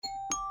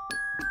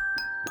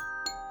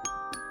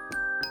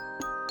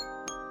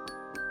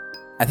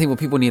I think what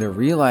people need to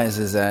realize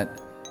is that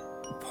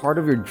part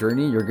of your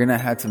journey, you're going to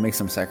have to make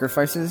some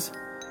sacrifices,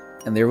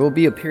 and there will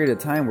be a period of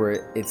time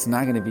where it's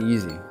not going to be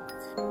easy.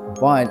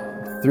 But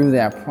through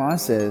that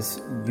process,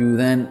 you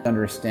then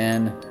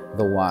understand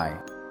the why.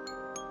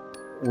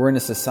 We're in a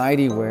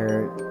society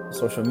where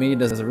social media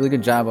does a really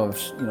good job of,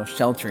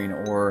 sheltering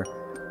or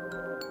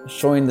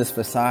showing this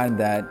facade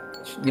that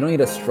you don't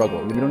need a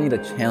struggle, you don't need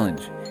a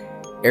challenge.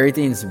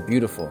 Everything's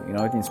beautiful,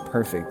 everything's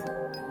perfect.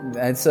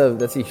 That's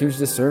a huge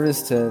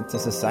disservice to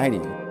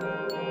society.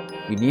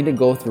 You need to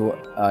go through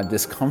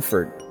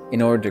discomfort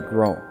in order to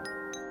grow.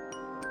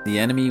 The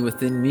enemy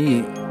within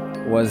me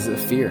was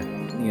fear,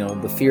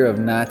 the fear of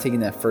not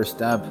taking that first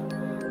step.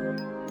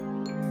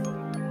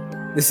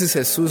 This is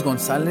Jesus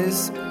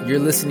Gonzalez. You're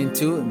listening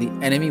to the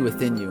Enemy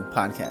Within You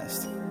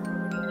podcast.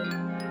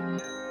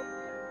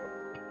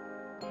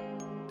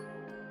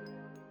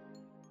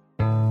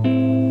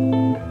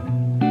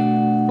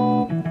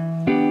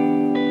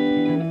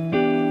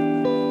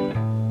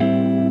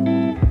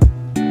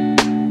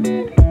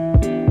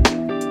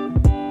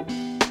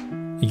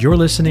 You're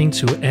listening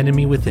to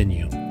Enemy Within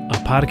You, a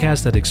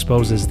podcast that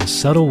exposes the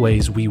subtle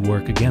ways we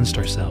work against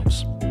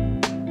ourselves.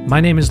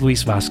 My name is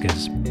Luis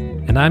Vasquez,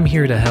 and I'm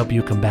here to help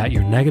you combat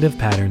your negative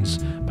patterns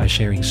by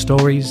sharing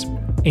stories,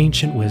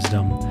 ancient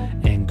wisdom,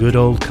 and good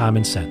old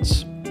common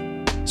sense.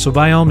 So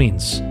by all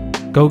means,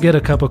 go get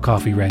a cup of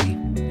coffee ready,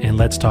 and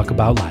let's talk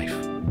about life.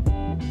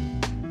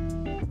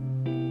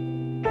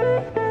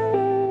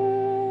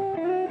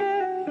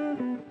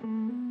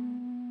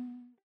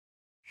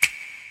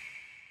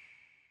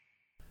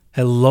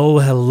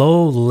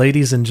 Hello,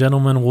 ladies and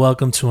gentlemen.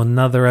 Welcome to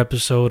another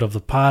episode of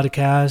the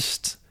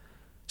podcast.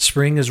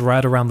 Spring is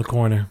right around the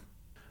corner.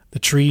 The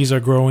trees are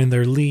growing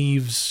their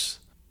leaves.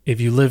 If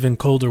you live in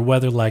colder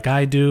weather like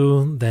I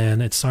do,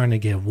 then it's starting to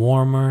get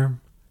warmer.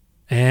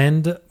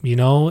 And,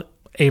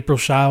 April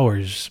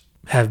showers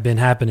have been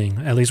happening,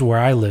 at least where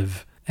I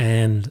live.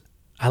 And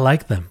I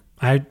like them.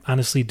 I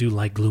honestly do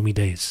like gloomy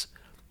days.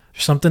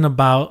 There's something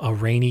about a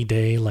rainy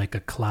day, like a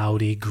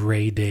cloudy,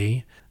 gray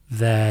day,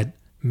 that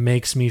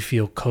makes me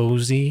feel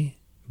cozy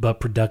but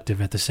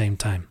productive at the same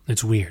time.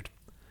 It's weird.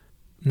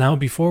 Now,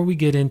 before we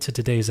get into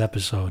today's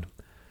episode,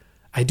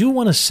 I do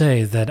want to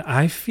say that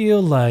I feel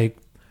like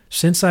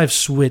since I've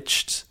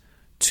switched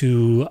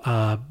to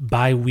a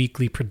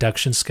bi-weekly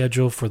production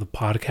schedule for the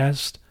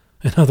podcast,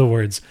 in other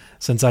words,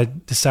 since I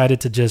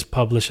decided to just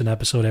publish an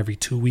episode every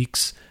 2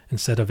 weeks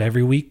instead of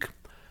every week,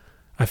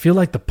 I feel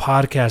like the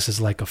podcast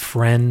is like a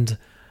friend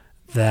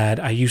that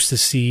I used to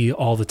see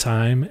all the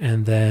time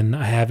and then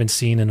I haven't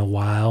seen in a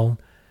while.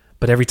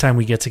 But every time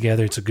we get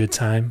together, it's a good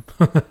time.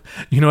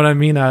 You know what I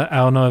mean? I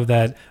don't know if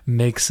that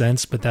makes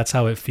sense, but that's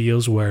how it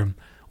feels, where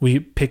we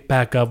pick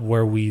back up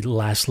where we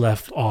last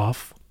left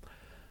off.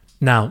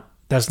 Now,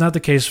 that's not the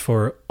case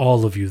for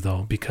all of you,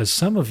 though, because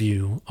some of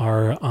you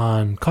are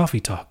on Coffee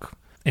Talk.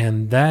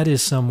 And that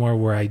is somewhere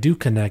where I do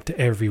connect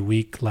every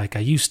week like I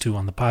used to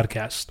on the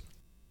podcast.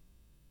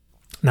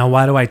 Now,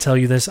 why do I tell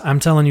you this? I'm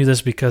telling you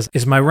this because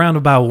it's my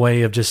roundabout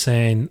way of just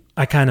saying,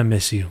 I kind of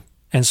miss you.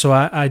 And so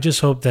I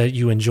just hope that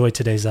you enjoy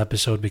today's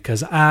episode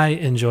because I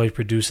enjoy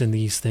producing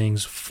these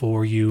things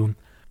for you.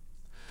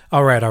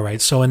 All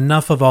right. So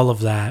enough of all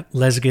of that.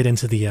 Let's get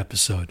into the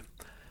episode.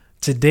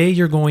 Today,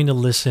 you're going to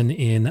listen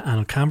in on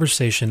a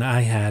conversation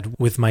I had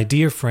with my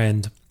dear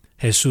friend,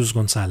 Jesus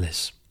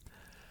Gonzalez.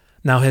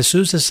 Now,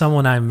 Jesus is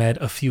someone I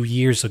met a few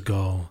years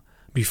ago,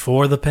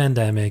 before the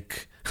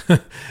pandemic,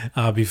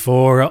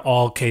 before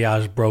all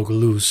chaos broke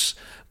loose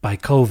by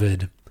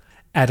COVID,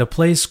 at a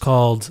place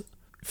called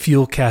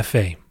Fuel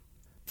Cafe.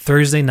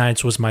 Thursday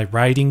nights was my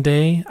writing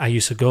day. I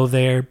used to go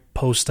there,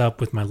 post up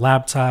with my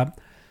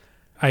laptop.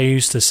 I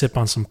used to sip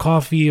on some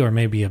coffee or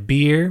maybe a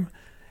beer.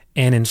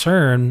 And in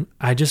turn,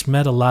 I just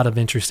met a lot of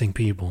interesting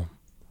people.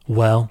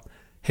 Well,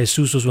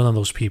 Jesus was one of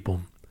those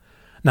people.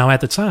 Now, at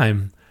the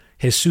time,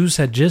 Jesus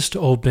had just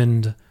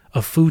opened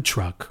a food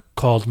truck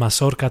called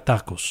Mazorca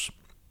Tacos.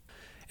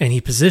 And he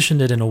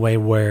positioned it in a way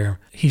where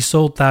he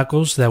sold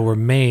tacos that were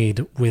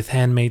made with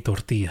handmade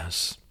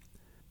tortillas.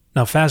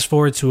 Now, fast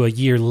forward to a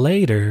year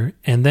later,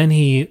 and then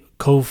he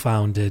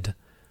co-founded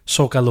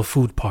Zocalo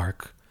Food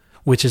Park,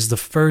 which is the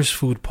first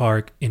food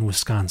park in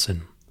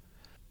Wisconsin.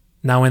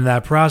 Now, in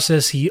that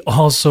process, he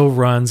also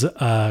runs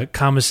a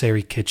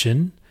commissary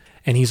kitchen,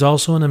 and he's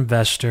also an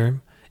investor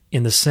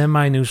in the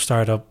semi-new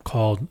startup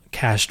called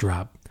Cash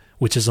Drop,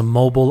 which is a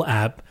mobile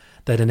app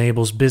that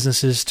enables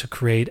businesses to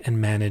create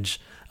and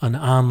manage an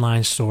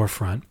online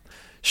storefront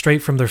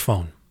straight from their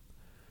phone.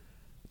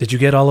 Did you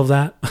get all of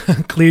that?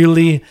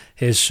 Clearly,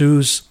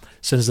 Jesus,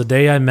 since the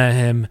day I met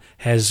him,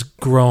 has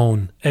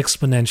grown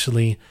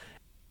exponentially.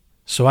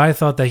 So I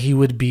thought that he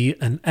would be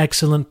an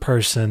excellent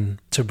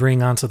person to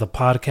bring onto the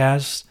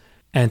podcast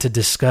and to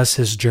discuss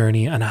his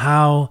journey and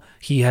how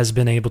he has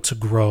been able to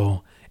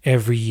grow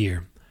every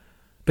year.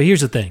 But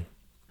here's the thing.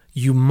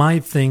 You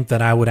might think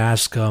that I would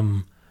ask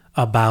him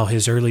about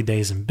his early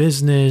days in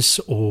business,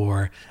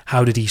 or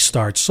how did he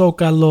start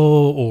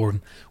Zocalo,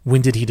 or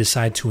when did he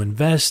decide to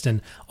invest,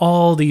 and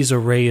all these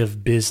array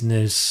of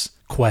business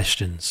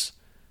questions.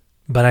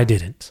 but I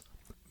didn't,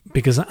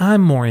 because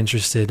I'm more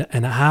interested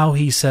in how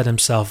he set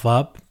himself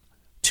up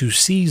to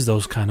seize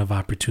those kind of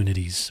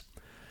opportunities.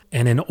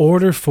 And in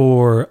order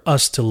for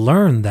us to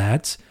learn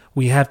that,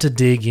 we have to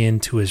dig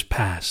into his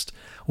past.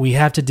 We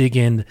have to dig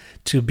in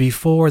to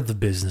before the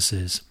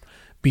businesses,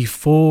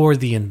 before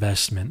the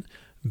investment,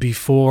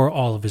 before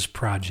all of his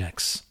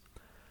projects.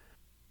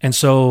 And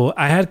so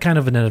I had kind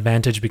of an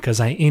advantage because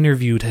I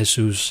interviewed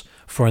Jesus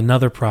for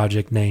another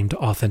project named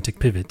Authentic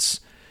Pivots.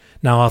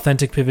 Now,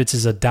 Authentic Pivots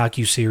is a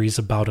docuseries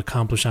about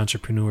accomplished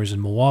entrepreneurs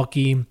in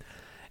Milwaukee.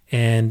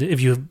 And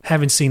if you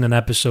haven't seen an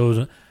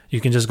episode,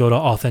 you can just go to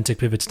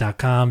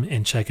authenticpivots.com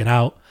and check it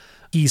out.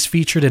 He's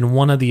featured in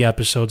one of the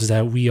episodes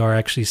that we are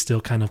actually still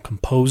kind of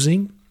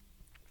composing.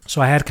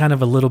 So I had kind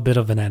of a little bit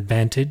of an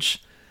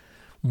advantage.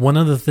 One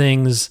of the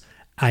things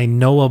I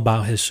know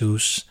about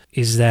Jesus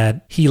is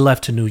that he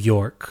left to New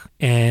York.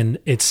 And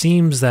it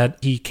seems that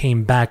he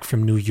came back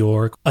from New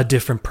York a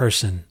different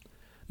person.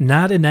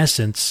 Not in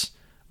essence,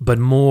 but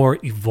more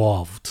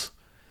evolved.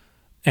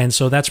 And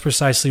so that's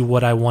precisely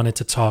what I wanted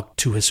to talk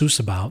to Jesus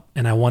about.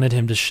 And I wanted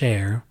him to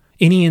share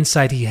any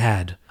insight he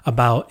had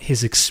about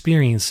his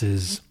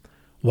experiences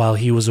while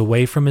he was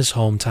away from his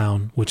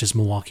hometown, which is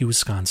Milwaukee,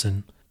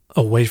 Wisconsin,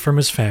 away from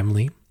his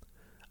family,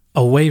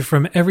 away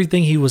from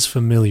everything he was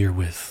familiar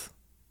with.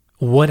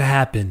 What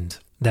happened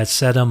that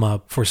set him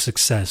up for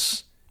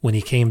success when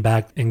he came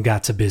back and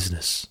got to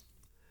business?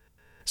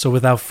 So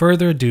without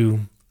further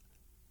ado,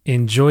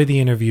 enjoy the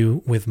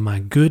interview with my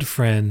good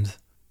friend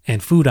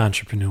and food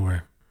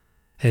entrepreneur,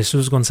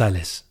 Jesus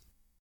Gonzalez.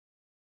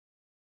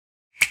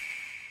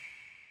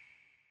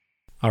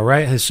 All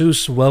right,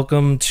 Jesus,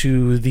 welcome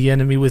to the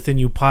Enemy Within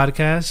You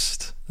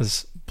podcast.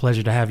 It's a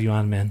pleasure to have you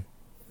on, man.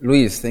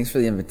 Luis, thanks for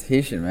the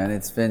invitation, man.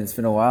 It's been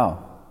a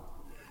while.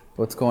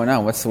 What's going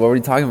on? What are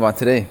we talking about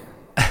today?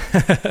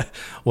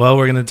 Well,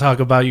 we're going to talk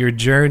about your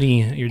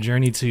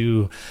journey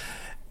to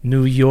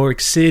New York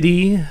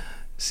City.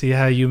 See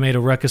how you made a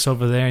ruckus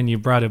over there and you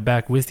brought it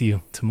back with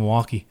you to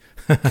Milwaukee.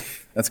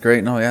 That's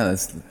great. No, yeah,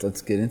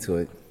 let's get into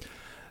it.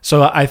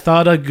 So I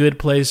thought a good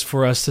place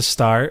for us to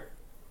start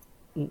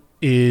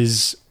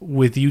is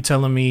with you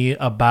telling me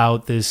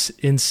about this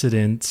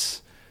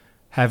incident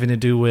having to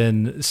do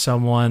when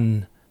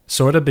someone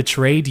sort of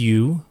betrayed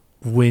you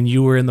when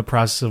you were in the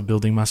process of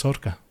building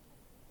Mazorca.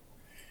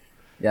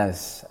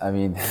 Yes, I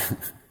mean,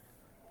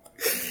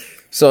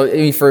 so I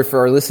mean, for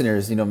our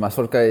listeners, you know,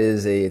 Mazorca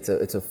is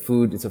it's a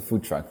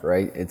food truck,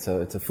 right? It's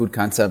a food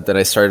concept that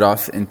I started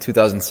off in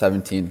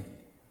 2017.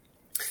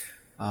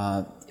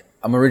 I'm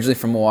originally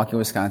from Milwaukee,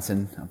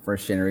 Wisconsin. I'm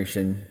first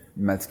generation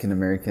Mexican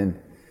American.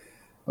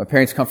 My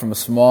parents come from a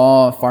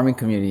small farming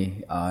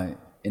community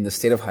in the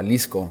state of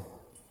Jalisco.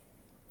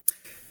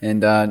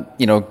 And,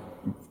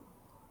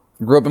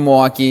 grew up in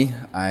Milwaukee.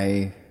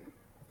 I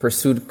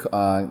pursued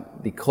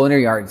the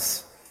culinary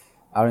arts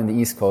out in the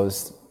East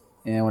Coast.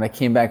 And when I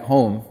came back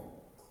home,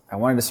 I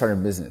wanted to start a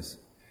business.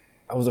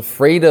 I was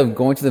afraid of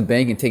going to the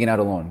bank and taking out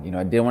a loan. You know,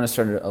 I didn't want to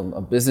start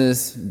a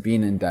business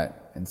being in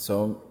debt. And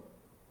so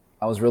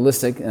I was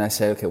realistic and I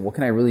said, okay, what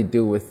can I really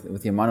do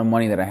with the amount of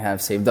money that I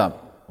have saved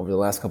up over the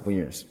last couple of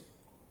years?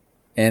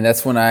 And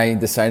that's when I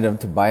decided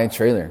to buy a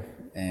trailer.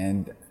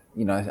 And,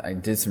 you know, I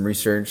did some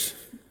research,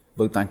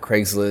 looked on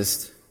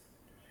Craigslist,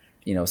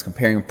 you know, was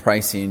comparing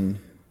pricing.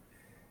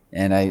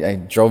 And I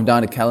drove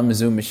down to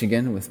Kalamazoo,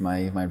 Michigan with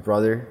my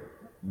brother,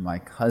 my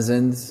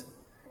cousins.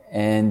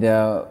 And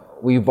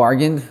we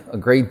bargained a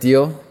great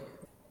deal.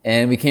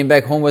 And we came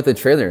back home with a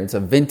trailer. It's a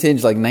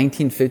vintage, like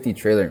 1950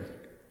 trailer.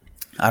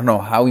 I don't know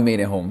how we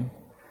made it home,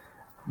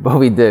 but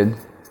we did.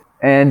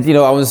 And, you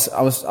know, I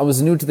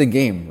was new to the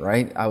game,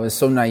 right? I was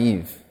so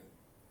naive.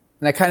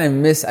 And I kind of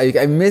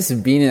miss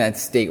being in that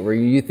state where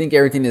you think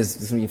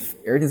everything's going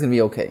to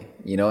be okay,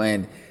 you know,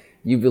 and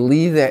you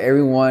believe that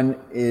everyone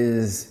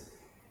is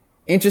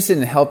interested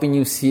in helping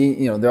you see,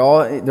 you know,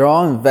 they're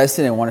all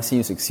invested and want to see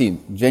you succeed,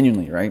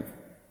 genuinely, right?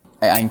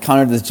 I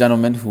encountered this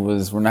gentleman who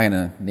was, we're not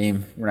going to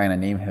name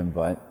him,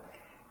 but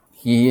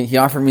he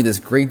offered me this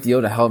great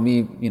deal to help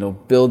me, you know,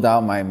 build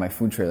out my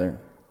food trailer.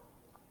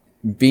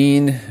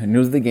 Being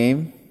new to the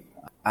game,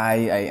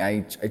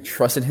 I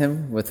trusted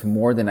him with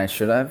more than I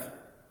should have.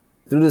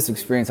 Through this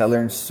experience, I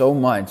learned so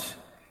much,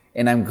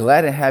 and I'm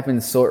glad it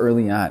happened so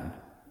early on.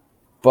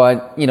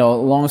 But, you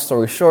know, long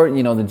story short,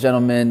 you know, the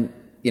gentleman,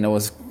 you know,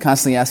 was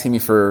constantly asking me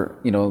for,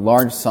 you know,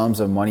 large sums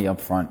of money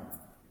up front.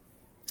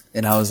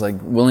 And I was like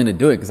willing to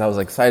do it because I was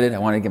excited. I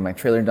wanted to get my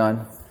trailer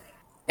done.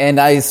 And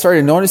I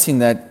started noticing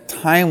that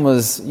time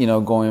was, you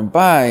know, going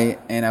by,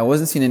 and I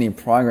wasn't seeing any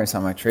progress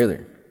on my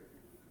trailer.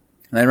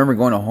 And I remember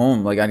going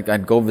home, like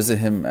I'd go visit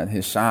him at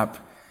his shop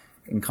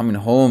and coming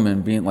home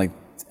and being like,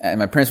 and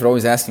my parents would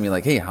always ask me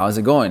like, hey, how's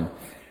it going?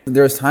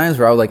 There was times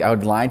where I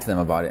would lie to them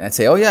about it. I'd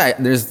say, oh yeah,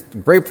 there's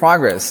great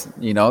progress,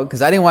 you know,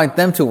 because I didn't want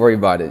them to worry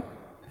about it.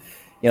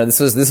 You know, this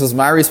was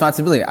my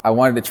responsibility. I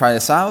wanted to try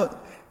this out.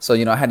 So,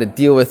 you know, I had to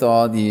deal with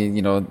all the,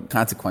 you know,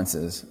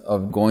 consequences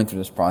of going through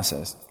this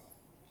process.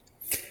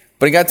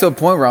 But it got to a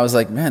point where I was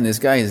like, man, this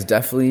guy is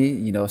definitely,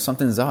 you know,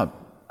 something's up.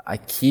 I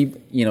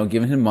keep,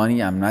 giving him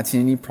money. I'm not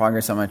seeing any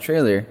progress on my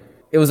trailer.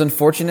 It was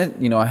unfortunate.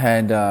 I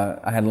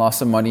had lost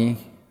some money,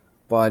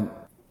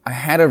 but I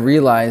had to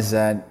realize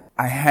that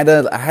I had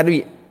to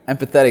be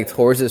empathetic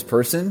towards this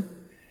person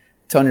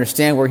to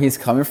understand where he's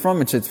coming from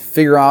and to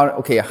figure out,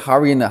 okay, how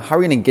are we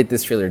gonna get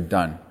this trailer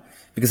done?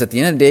 Because at the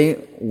end of the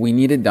day, we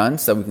need it done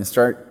so that we can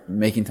start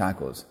making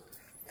tacos.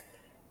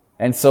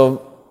 And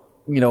so,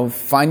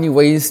 finding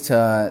ways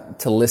to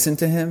listen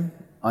to him,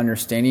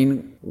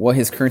 understanding what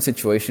his current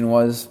situation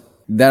was,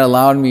 that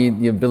allowed me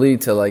the ability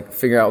to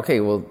figure out, okay,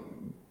 well,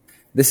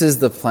 this is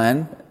the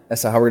plan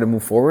as to how we're going to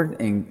move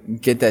forward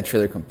and get that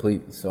trailer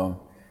complete.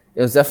 So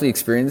it was definitely an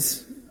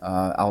experience.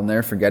 I'll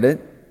never forget it.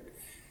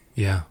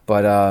 Yeah.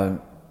 But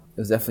it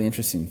was definitely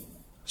interesting.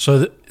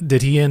 So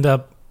did he end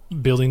up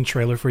building a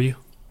trailer for you?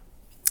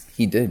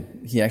 He did.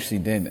 He actually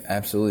did.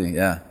 Absolutely.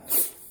 Yeah.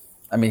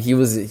 I mean, he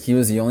was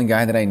the only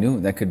guy that I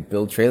knew that could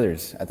build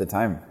trailers at the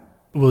time.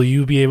 Will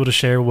you be able to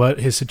share what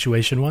his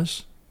situation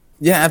was?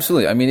 Yeah,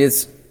 absolutely. I mean,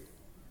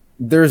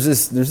 there's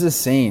this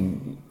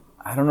saying.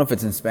 I don't know if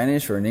it's in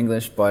Spanish or in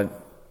English, but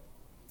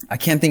I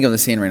can't think of the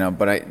saying right now.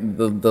 But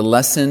the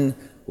lesson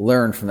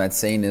learned from that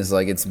saying is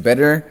it's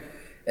better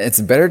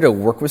to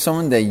work with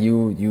someone that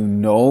you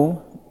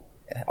know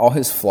all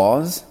his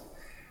flaws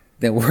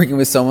than working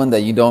with someone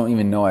that you don't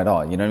even know at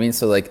all. You know what I mean?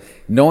 So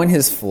knowing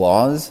his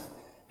flaws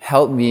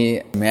helped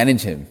me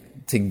manage him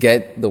to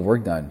get the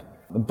work done.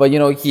 But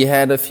he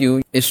had a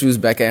few issues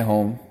back at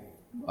home.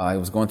 He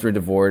was going through a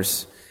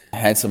divorce,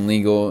 had some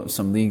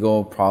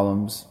legal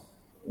problems.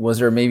 Was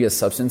there maybe a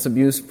substance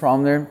abuse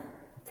problem there?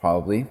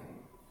 Probably.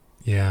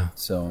 Yeah.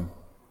 So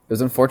it was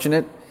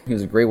unfortunate. He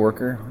was a great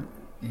worker.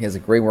 He has a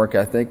great work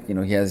ethic.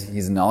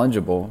 He's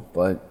knowledgeable,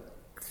 but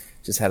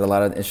just had a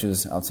lot of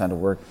issues outside of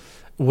work.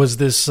 Was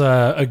this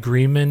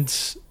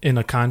agreement in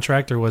a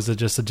contract, or was it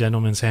just a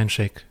gentleman's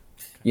handshake?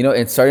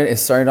 It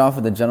started off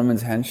with a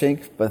gentleman's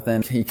handshake, but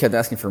then he kept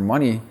asking for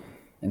money,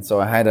 and so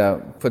I had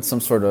to put some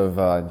sort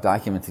of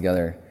document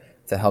together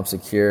to help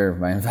secure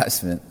my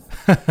investment.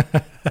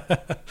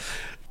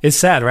 It's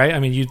sad, right? I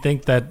mean, you'd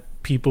think that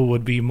people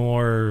would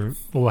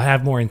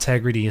have more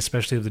integrity,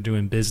 especially if they're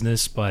doing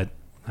business, but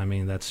I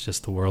mean, that's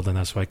just the world, and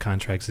that's why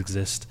contracts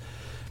exist.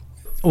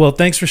 Well,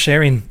 thanks for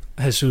sharing,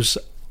 Jesus.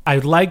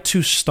 I'd like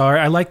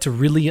to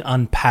really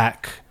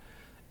unpack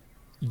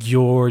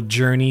your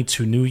journey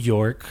to New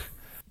York,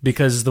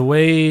 because the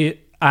way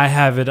I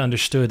have it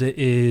understood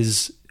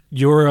is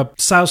you're a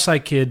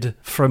Southside kid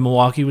from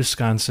Milwaukee,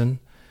 Wisconsin,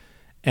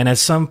 and at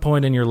some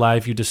point in your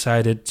life, you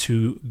decided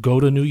to go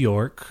to New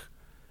York,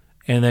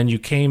 and then you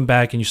came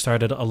back and you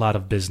started a lot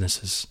of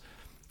businesses,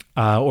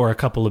 or a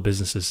couple of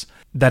businesses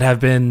that have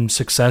been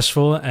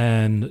successful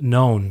and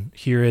known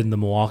here in the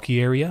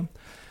Milwaukee area.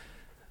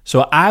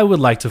 So I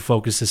would like to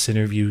focus this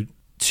interview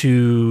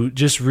to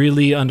just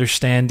really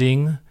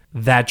understanding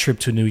that trip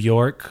to New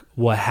York,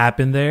 what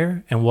happened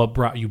there, and what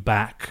brought you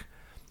back.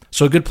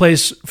 So a good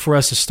place for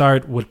us to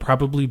start would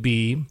probably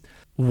be,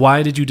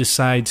 why did you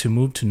decide to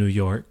move to New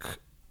York?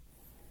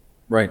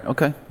 Right.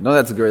 Okay. No,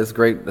 that's a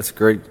great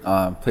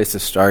place to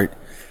start.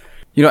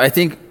 I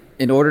think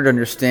in order to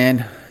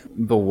understand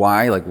the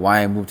why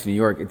I moved to New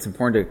York, it's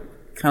important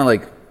to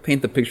kind of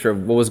paint the picture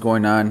of what was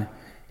going on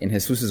in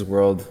Jesus'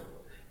 world.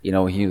 He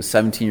was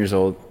 17 years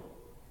old,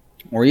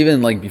 or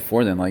even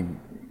before then,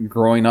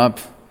 growing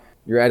up,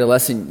 your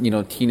adolescent,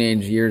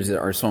 teenage years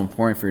are so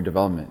important for your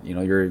development.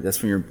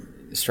 That's when you're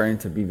starting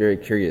to be very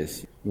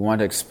curious. You want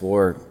to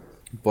explore,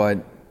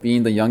 but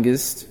being the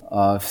youngest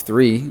of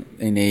three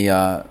in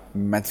a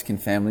Mexican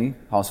family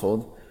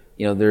household,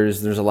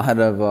 there's a lot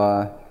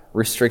of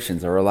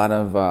restrictions, or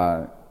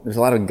there's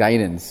a lot of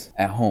guidance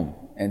at home.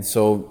 And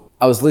so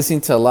I was listening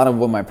to a lot of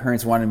what my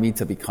parents wanted me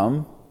to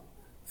become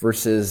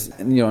versus,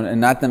 and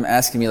not them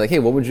asking me hey,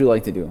 what would you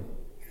like to do?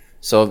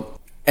 So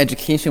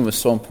education was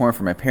so important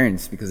for my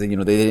parents because they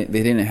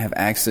didn't have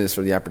access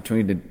or the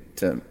opportunity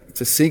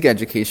to seek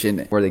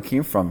education where they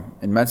came from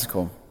in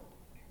Mexico.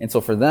 And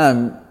so for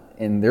them,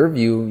 in their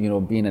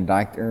view, being a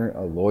doctor,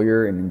 a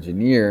lawyer, an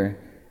engineer,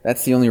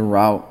 that's the only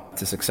route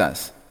to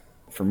success.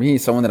 For me,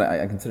 someone that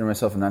I consider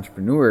myself an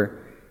entrepreneur,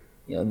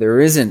 there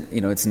isn't,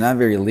 it's not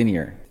very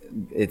linear.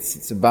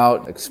 It's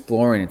about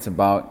exploring, it's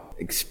about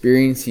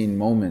experiencing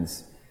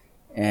moments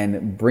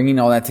and bringing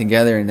all that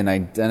together and then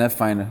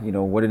identifying,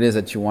 what it is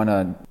that you want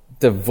to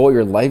devote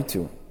your life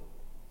to.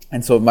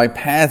 And so my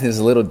path is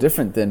a little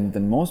different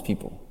than most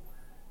people.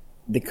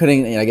 They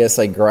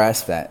couldn't,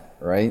 grasp that,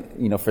 right?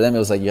 For them, it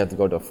was you have to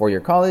go to a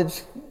 4-year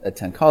college,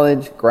 attend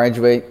college,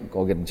 graduate,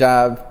 go get a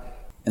job,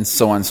 and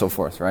so on and so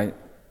forth, right?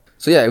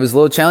 So yeah, it was a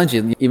little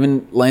challenging,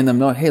 even letting them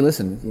know, hey,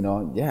 listen,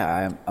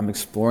 I'm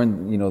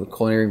exploring, the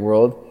culinary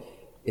world.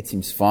 It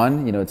seems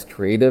fun, it's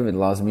creative. It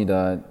allows me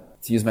to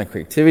use my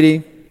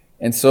creativity.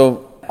 And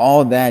so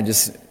all that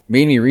just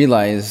made me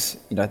realize,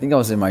 I think I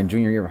was in my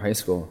junior year of high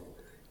school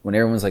when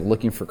everyone's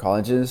looking for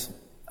colleges.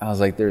 I was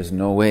there's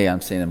no way I'm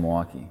staying in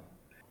Milwaukee.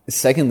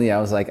 Secondly, I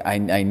was I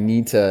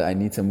need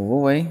to move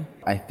away.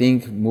 I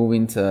think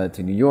moving to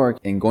New York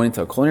and going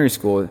into a culinary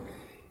school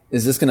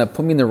is just going to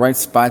put me in the right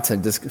spot to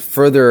just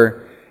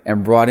further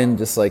and broaden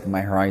just like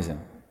my horizon.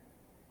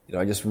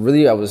 I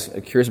was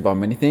curious about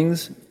many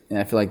things, and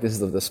I feel like this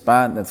is the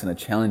spot that's going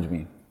to challenge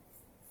me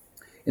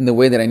in the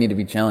way that I need to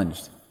be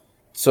challenged.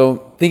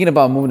 So thinking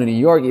about moving to New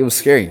York, it was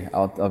scary.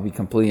 I'll be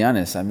completely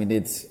honest. I mean,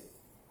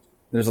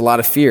 there's a lot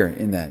of fear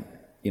in that.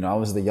 I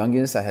was the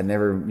youngest. I had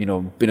never,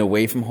 been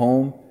away from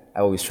home. I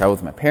always traveled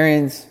with my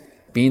parents.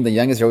 Being the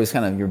youngest, you're always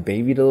kind of, you're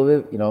babied a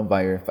little bit,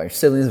 by your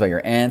siblings, by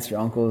your aunts, your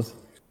uncles.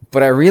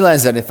 But I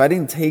realized that if I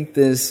didn't take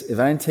this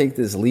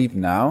leap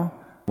now,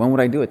 when would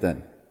I do it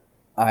then?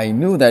 I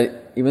knew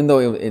that even though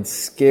it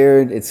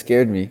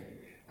scared me,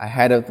 I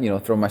had to,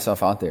 throw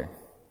myself out there.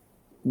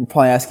 You're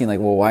probably asking like,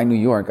 well, why New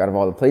York out of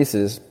all the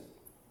places?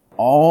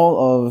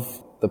 All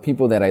of the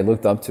people that I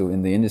looked up to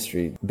in the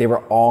industry, they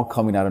were all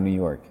coming out of New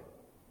York.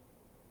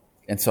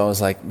 And so I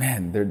was like,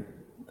 man,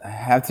 I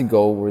have to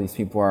go where these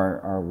people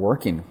are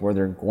working, where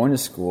they're going to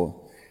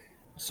school.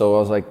 So I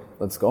was like,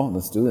 let's go,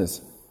 let's do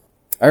this.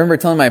 I remember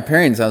telling my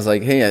parents, I was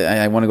like, hey,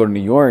 I want to go to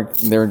New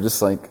York. And they were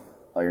just like,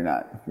 oh, you're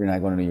not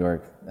going to New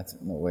York. That's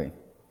no way.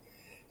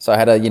 So I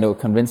had to,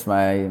 convince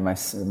my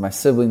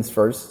siblings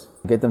first,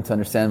 get them to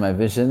understand my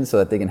vision so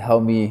that they can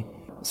help me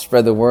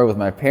spread the word with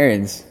my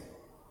parents.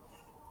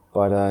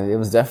 But it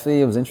was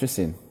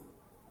interesting.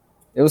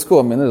 It was cool.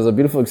 I mean, it was a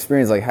beautiful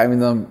experience, like having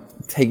them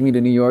take me to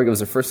New York. It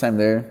was the first time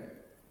there.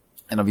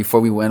 And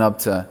before we went up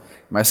to,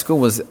 my school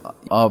was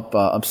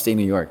upstate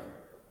New York.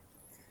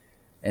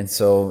 And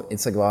so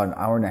it's like about an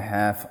hour and a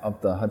half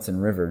up the Hudson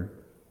River.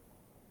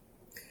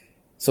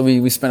 So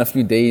we spent a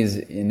few days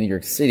in New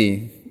York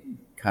City,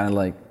 kind of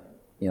like,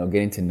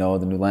 getting to know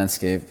the new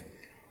landscape.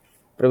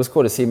 But it was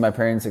cool to see my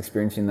parents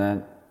experiencing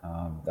that.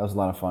 That was a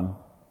lot of fun.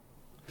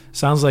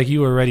 Sounds like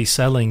you were already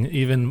selling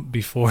even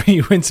before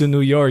you went to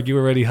New York. You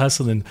were already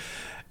hustling,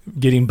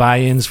 getting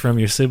buy-ins from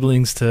your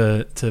siblings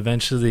to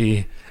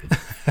eventually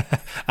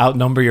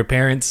outnumber your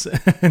parents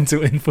and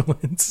to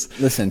influence.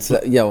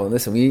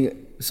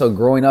 So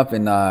growing up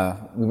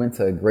we went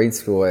to grade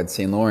school at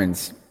St.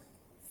 Lawrence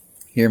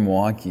here in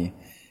Milwaukee,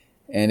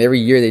 and every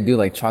year they do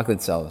like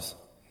chocolate sales,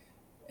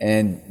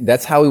 and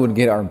that's how we would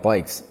get our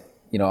bikes.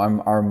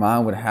 Our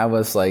mom would have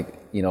us like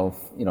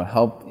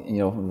help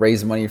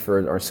raise money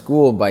for our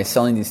school by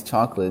selling these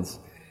chocolates,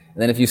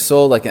 and then if you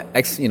sold like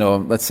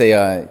let's say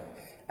I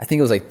think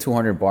it was like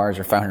 200 bars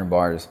or 500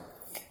 bars,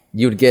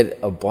 you would get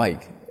a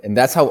bike. And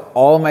that's how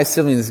all my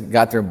siblings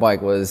got their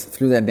bike, was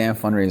through that damn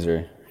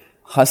fundraiser.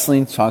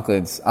 Hustling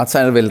chocolates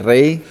outside of El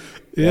Rey.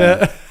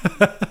 Yeah.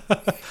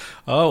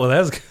 Oh, well,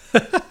 that's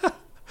good.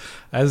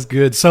 That's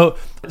good. So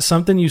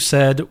something you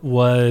said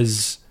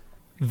was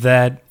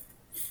that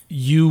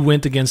you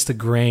went against the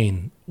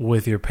grain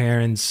with your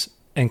parents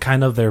and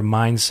kind of their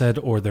mindset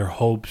or their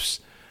hopes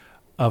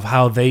of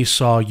how they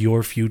saw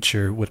your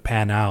future would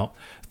pan out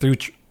through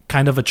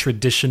kind of a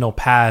traditional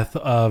path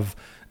of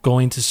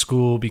going to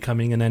school,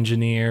 becoming an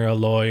engineer, a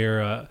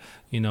lawyer,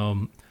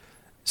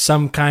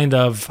 some kind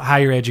of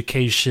higher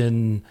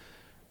education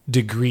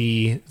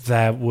degree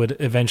that would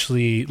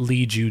eventually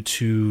lead you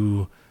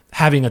to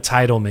having a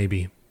title,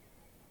 maybe.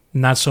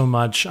 Not so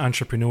much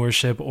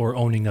entrepreneurship or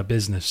owning a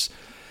business.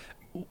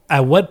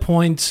 At what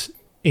point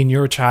in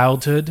your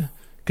childhood,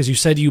 because you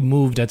said you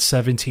moved at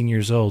 17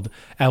 years old,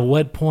 at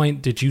what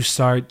point did you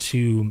start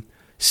to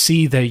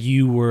see that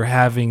you were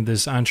having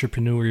this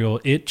entrepreneurial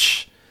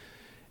itch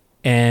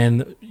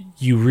and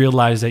you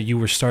realized that you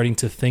were starting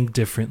to think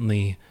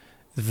differently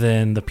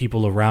than the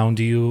people around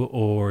you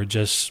or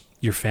just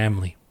your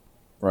family?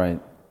 Right.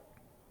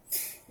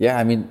 Yeah,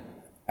 I mean,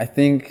 I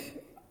think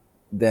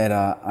that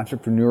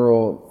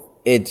entrepreneurial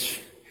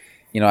itch,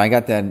 I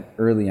got that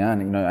early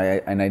on.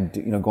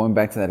 Going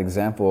back to that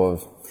example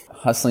of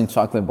hustling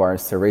chocolate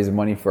bars to raise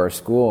money for our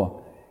school.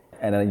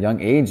 At a young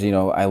age,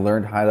 I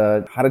learned how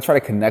to try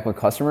to connect with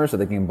customers so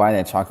they can buy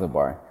that chocolate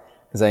bar,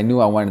 because I knew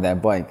I wanted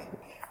that bike.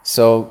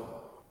 So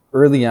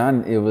early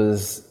on, it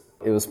was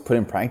put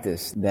in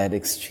practice, that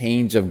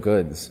exchange of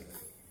goods.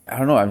 I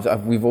don't know.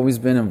 We've always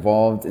been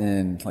involved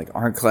in like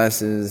art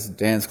classes,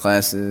 dance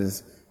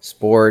classes,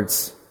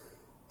 sports.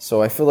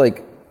 So I feel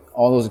like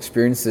all those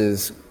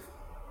experiences,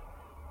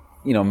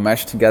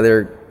 meshed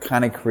together,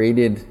 kind of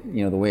created,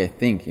 the way I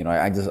think.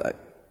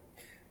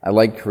 I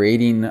like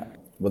creating,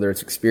 whether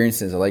it's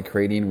experiences. I like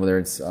creating, whether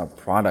it's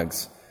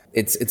products.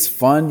 It's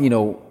fun.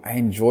 I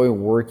enjoy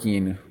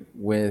working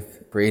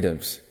with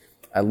creatives.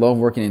 I love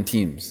working in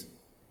teams.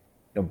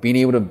 Being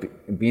able to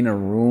be in a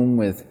room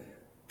with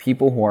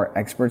people who are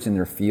experts in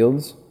their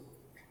fields,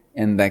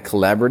 and that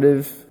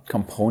collaborative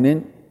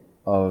component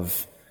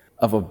of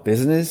a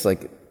business,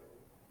 like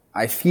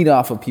I feed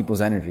off of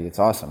people's energy. It's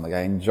awesome. Like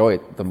I enjoy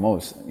it the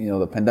most.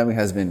 The pandemic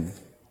has been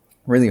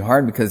really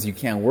hard because you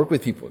can't work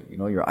with people.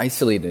 You're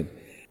isolated.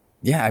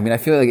 Yeah, I mean, I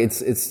feel like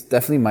it's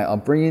definitely my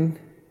upbringing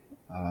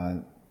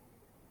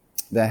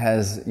that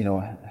has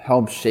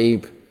helped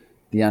shape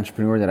the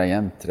entrepreneur that I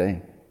am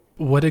today.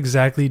 What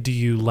exactly do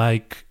you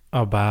like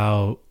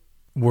about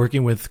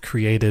working with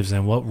creatives,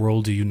 and what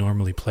role do you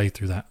normally play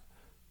through that?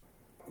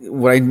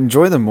 What I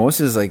enjoy the most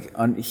is like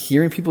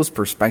hearing people's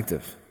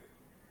perspective.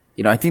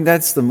 I think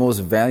that's the most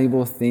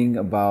valuable thing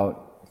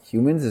about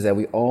humans, is that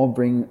we all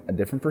bring a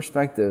different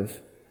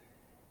perspective.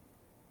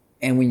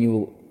 And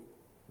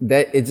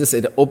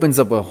it opens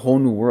up a whole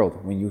new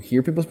world. When you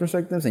hear people's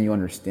perspectives and you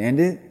understand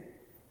it,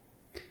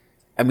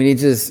 I mean,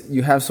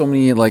 you have so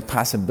many like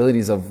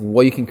possibilities of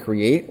what you can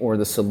create or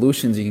the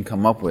solutions you can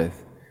come up with.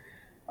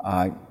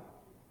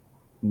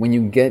 When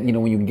you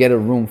get a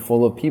room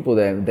full of people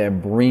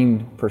that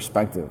bring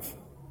perspective,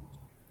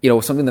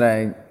 something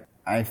that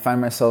I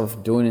find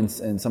myself doing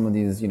in some of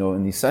these,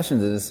 in these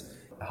sessions is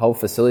help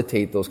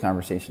facilitate those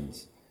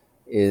conversations,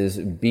 is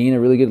being a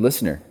really good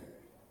listener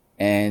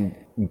and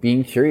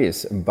being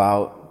curious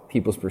about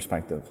people's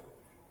perspective,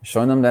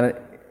 showing them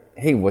that,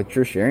 hey, what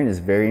you're sharing is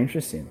very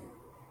interesting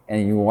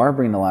and you are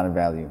bringing a lot of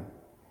value.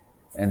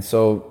 And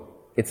so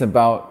it's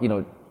about,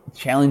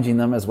 challenging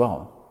them as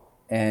well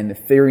and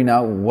figuring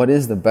out what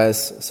is the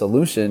best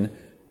solution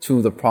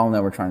to the problem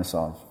that we're trying to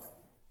solve.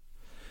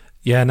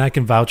 Yeah, and I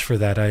can vouch for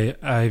that.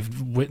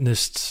 I've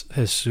witnessed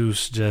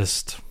Jesus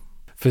just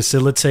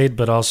facilitate,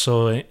 but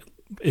also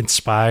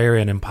inspire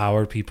and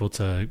empower people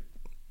to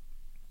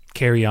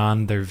carry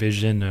on their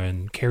vision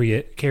and carry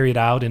it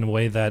out in a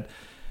way that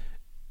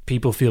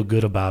people feel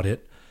good about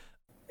it.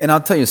 And I'll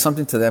tell you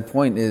something to that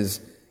point is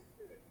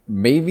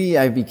maybe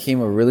I became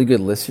a really good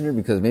listener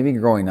because maybe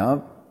growing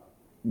up,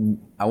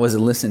 I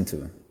wasn't listened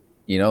to.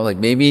 Like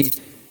maybe,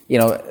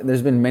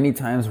 there's been many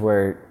times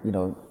where,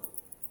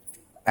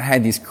 I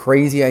had these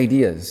crazy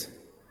ideas.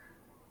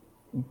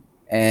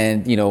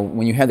 And,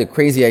 when you have the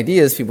crazy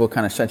ideas, people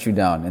kind of shut you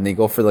down and they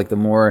go for like the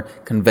more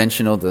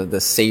conventional, the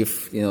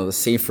safe, the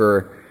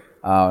safer,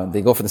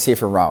 they go for the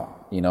safer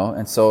route,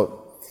 And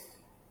so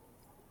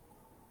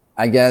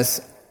I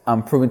guess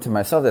I'm proving to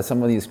myself that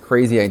some of these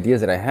crazy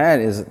ideas that I had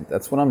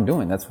that's what I'm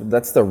doing.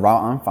 That's the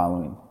route I'm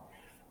following.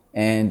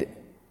 And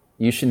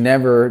you should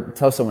never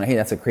tell someone, hey,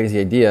 that's a crazy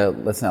idea.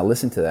 Let's not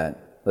listen to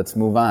that. Let's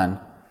move on.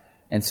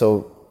 And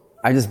so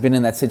I've just been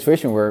in that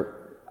situation where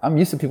I'm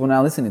used to people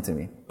not listening to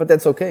me, but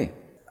that's okay.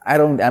 I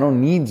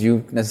don't need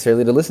you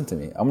necessarily to listen to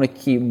me. I'm going to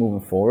keep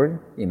moving forward.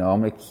 I'm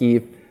going to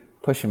keep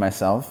pushing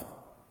myself.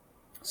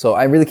 So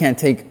I really can't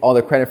take all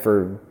the credit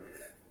for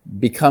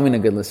becoming a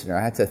good listener.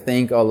 I had to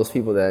thank all those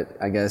people that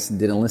I guess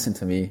didn't listen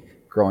to me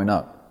growing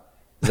up.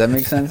 Does that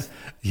make sense?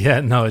 Yeah,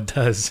 no, it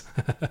does.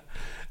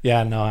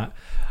 Yeah, no,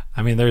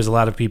 I mean, there's a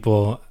lot of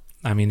people,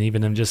 I mean,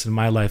 even in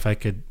my life, I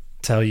could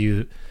tell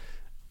you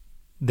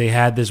they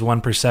had this one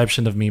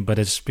perception of me, but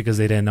it's because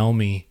they didn't know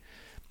me.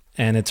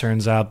 And it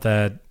turns out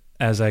that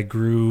as I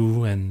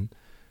grew, and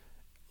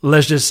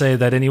let's just say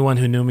that anyone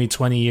who knew me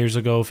 20 years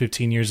ago,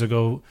 15 years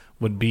ago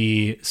would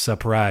be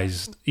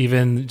surprised,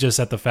 even just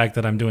at the fact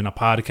that I'm doing a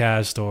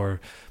podcast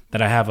or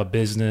that I have a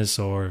business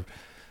or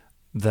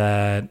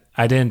that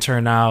I didn't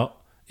turn out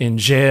in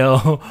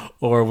jail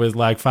or with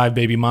like 5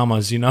 baby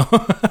mamas,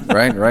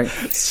 Right.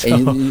 So,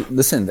 and you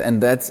listen,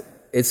 and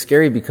it's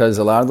scary because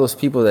a lot of those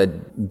people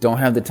that don't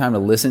have the time to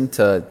listen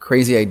to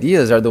crazy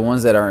ideas are the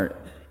ones that are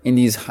in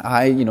these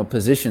high,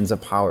 positions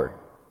of power.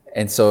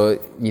 And so,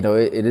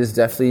 it is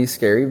definitely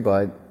scary,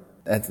 but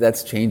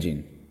that's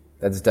changing.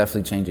 That's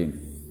definitely changing.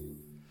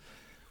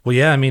 Well,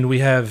 yeah, I mean, we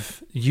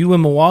have you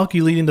in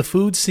Milwaukee leading the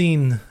food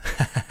scene.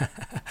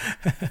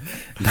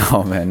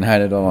 No, man,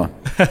 not at all.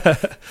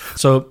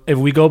 So if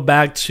we go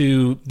back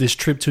to this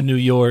trip to New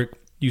York,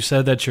 you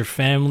said that your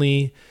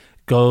family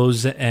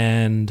goes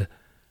and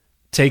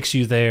takes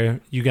you there.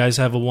 You guys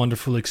have a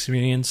wonderful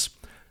experience.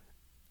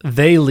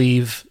 They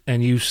leave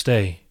and you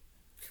stay.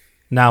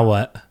 Now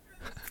what?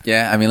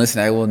 Yeah, I mean,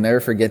 listen, I will never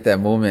forget that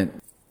moment.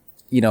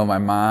 My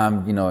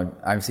mom,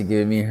 obviously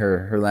giving me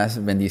her last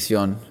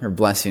bendición, her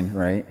blessing,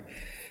 right?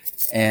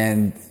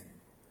 And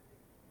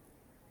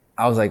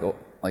I was like,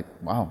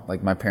 wow,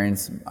 like my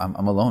parents,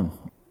 I'm alone.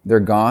 They're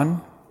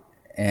gone.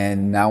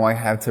 And now I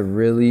have to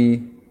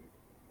really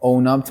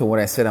own up to what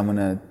I said I'm going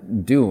to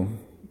do.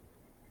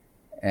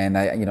 And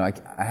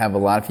I have a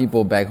lot of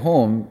people back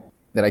home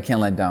that I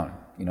can't let down.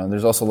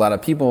 There's also a lot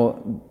of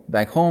people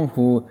back home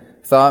who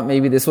thought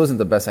maybe this wasn't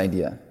the best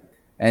idea.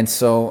 And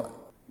so,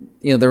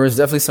 there was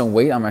definitely some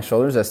weight on my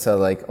shoulders as to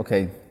like,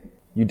 okay,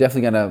 you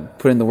definitely got to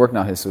put in the work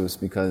now, Jesus,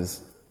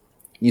 because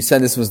you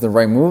said this was the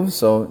right move,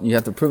 so you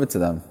have to prove it to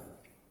them.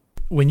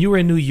 When you were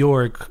in New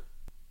York,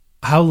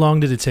 how long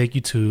did it take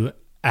you to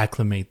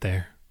acclimate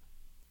there?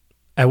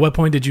 At what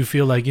point did you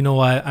feel like, you know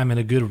what, I'm in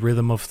a good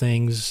rhythm of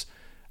things.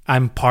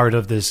 I'm part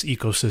of this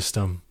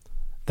ecosystem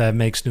that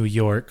makes New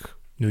York,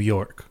 New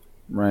York.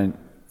 Right.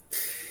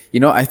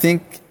 I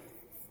think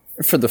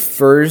for the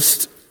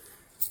first,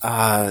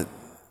 I'd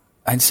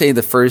say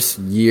the first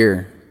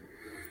year,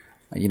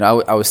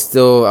 I was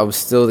still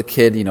the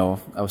kid,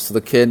 I was still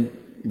the kid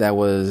that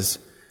was,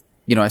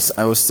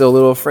 I was still a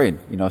little afraid,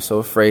 so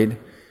afraid,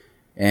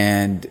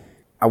 and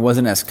I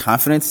wasn't as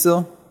confident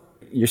still.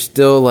 You're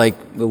still like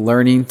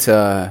learning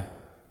to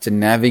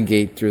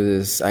navigate through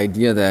this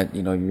idea that,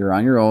 you're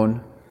on your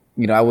own.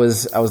 I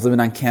was living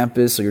on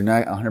campus, so you're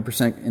not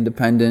 100%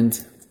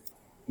 independent.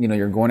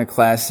 You're going to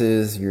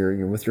classes,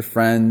 you're with your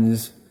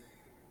friends.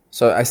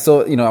 So I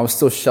was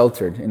still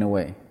sheltered in a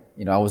way,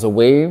 I was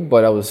away,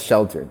 but I was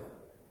sheltered.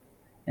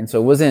 And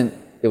so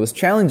it was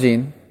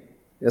challenging.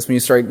 That's when you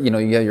start, you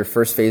have your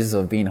first phases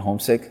of being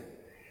homesick,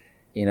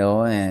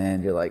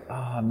 and you're like,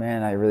 oh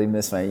man, I really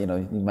miss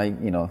you might,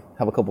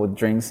 have a couple of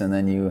drinks and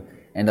then you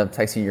end up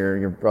texting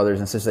your brothers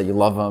and sisters that you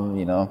love them,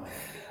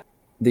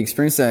 The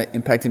experience that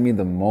impacted me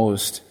the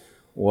most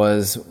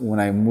was when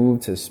I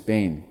moved to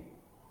Spain.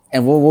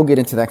 And we'll get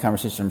into that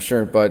conversation, I'm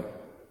sure, but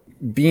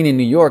being in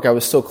New York, I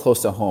was still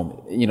close to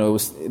home.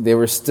 They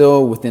were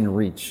still within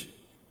reach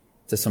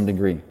to some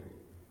degree.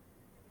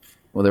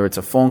 Whether it's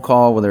a phone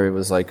call, whether it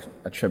was like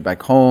a trip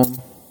back home,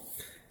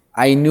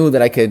 I knew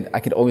that I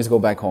could always go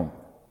back home.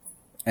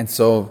 And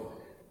so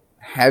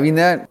having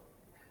that,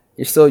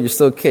 you're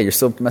still a kid, you're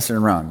still messing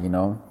around,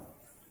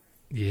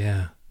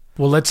 Yeah.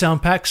 Well, let's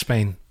unpack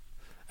Spain.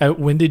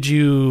 When did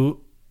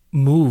you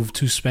move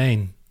to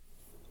Spain?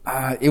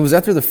 It was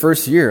after the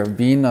first year of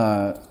being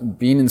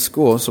in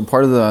school. So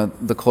part of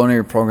the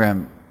culinary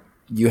program,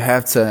 you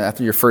have to,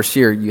 after your first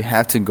year, you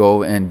have to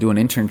go and do an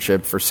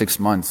internship for 6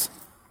 months.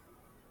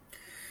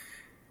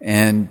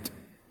 And,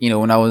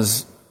 when I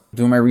was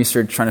doing my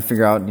research, trying to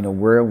figure out,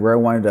 where I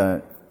wanted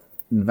to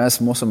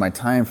invest most of my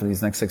time for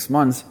these next 6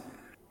 months,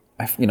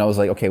 I was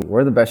like, okay,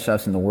 where are the best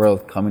chefs in the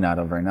world coming out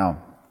of right now?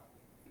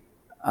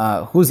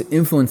 Who's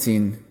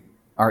influencing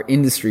our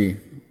industry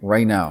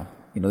right now?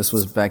 This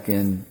was back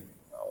in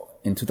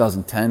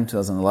 2010,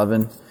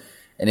 2011,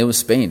 and it was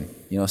Spain.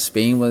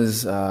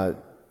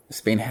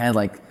 Spain had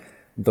like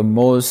the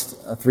most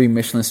 3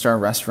 Michelin star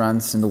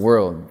restaurants in the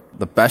world.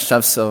 The best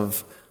chefs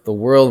of the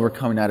world were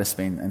coming out of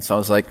Spain. And so I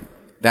was like,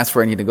 that's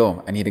where I need to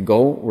go. I need to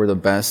go where the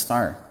best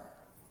are.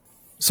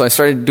 So I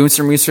started doing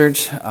some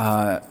research.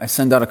 I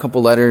sent out a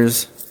couple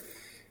letters,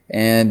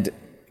 and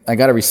I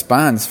got a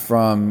response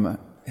from,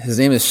 his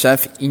name is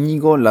Chef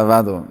Íñigo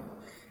Lavado,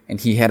 and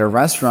he had a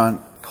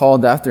restaurant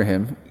called after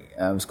him.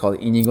 It was called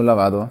Íñigo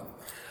Lavado,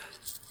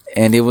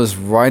 and it was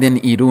right in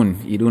Irún.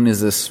 Irún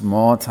is a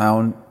small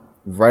town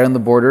right on the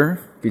border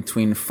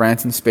between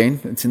France and Spain.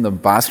 It's in the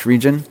Basque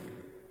region.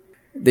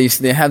 They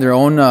have their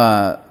own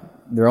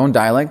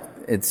dialect.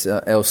 It's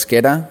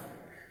Euskera.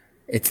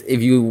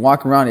 If you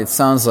walk around, it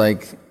sounds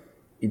like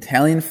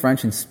Italian,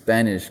 French, and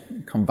Spanish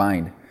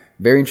combined.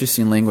 Very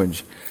interesting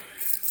language.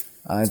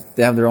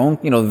 They have their own,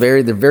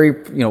 they're very,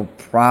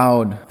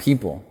 proud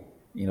people.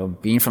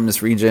 Being from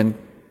this region,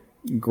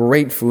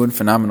 great food,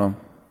 phenomenal.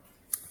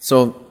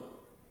 So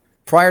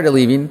prior to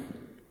leaving,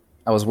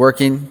 I was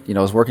working,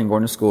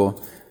 going to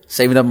school,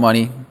 saving up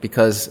money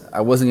because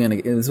I wasn't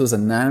going to, this was a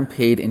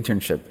non-paid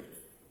internship.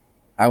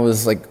 I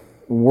was like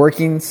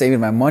working, saving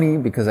my money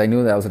because I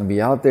knew that I was going to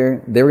be out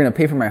there. They were going to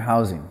pay for my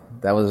housing.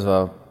 That was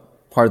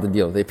part of the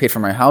deal. They paid for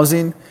my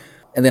housing,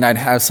 and then I'd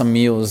have some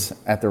meals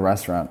at the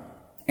restaurant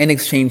in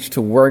exchange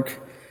to work,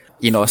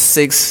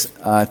 6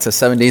 to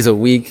 7 days a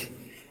week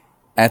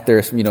at their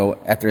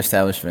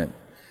establishment.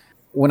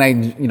 When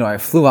I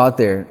flew out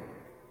there,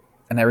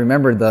 and I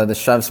remember the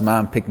chef's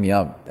mom picked me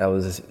up. I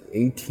was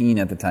 18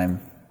 at the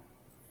time,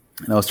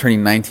 and I was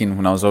turning 19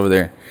 when I was over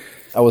there.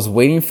 I was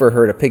waiting for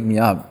her to pick me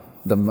up,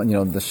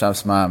 the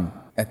chef's mom,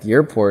 at the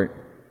airport,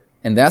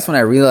 and that's when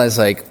I realized,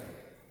 like,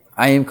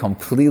 I am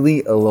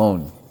completely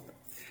alone.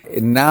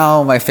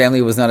 Now my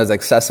family was not as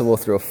accessible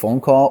through a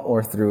phone call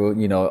or through,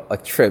 a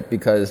trip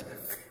because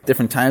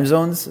different time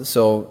zones.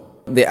 So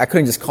I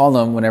couldn't just call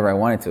them whenever I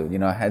wanted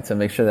to. I had to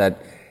make sure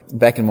that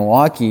back in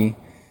Milwaukee,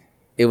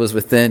 it was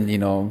within,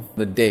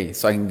 the day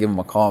so I can give them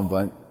a call.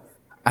 But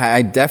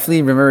I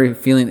definitely remember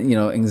feeling,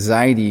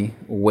 anxiety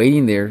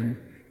waiting there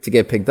to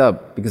get picked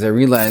up because I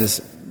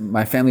realized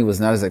my family was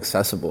not as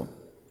accessible.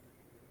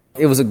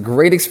 It was a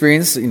great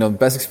experience,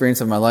 best experience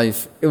of my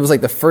life. It was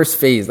like the first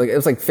phase, it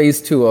was like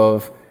phase 2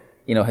 of,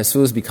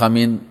 Jesus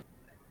becoming,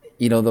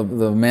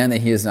 the man that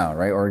he is now,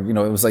 right? Or,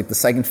 it was like the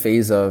second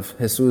phase of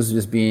Jesus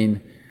just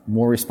being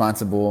more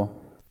responsible.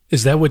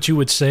 Is that what you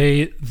would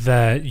say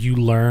that you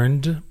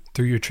learned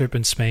through your trip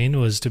in Spain,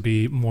 was to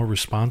be more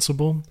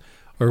responsible?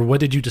 Or what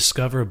did you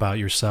discover about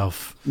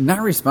yourself?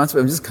 Not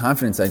responsible, just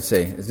confidence, I'd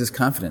say. It's just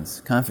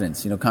confidence.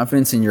 Confidence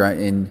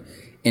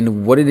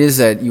in what it is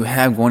that you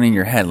have going in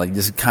your head, like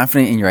just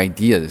confident in your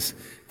ideas,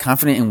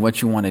 confident in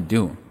what you want to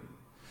do.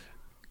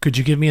 Could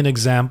you give me an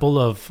example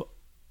of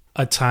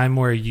a time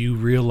where you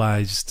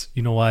realized,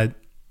 you know what,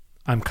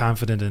 I'm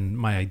confident in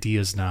my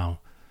ideas now?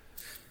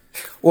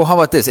 Well, how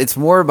about this? It's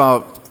more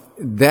about,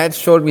 that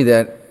showed me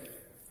that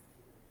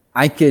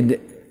I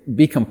could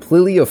be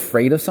completely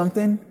afraid of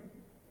something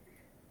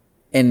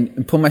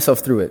and put myself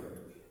through it.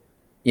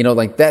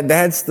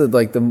 That's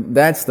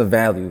the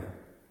value.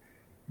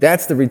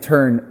 That's the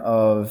return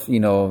of,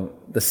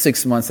 the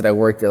 6 months that I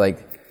worked there.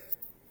 Like,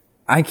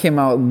 I came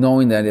out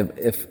knowing that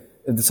if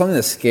there's something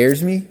that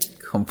scares me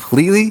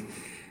completely,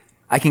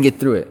 I can get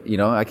through it.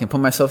 I can put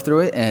myself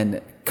through it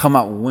and come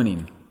out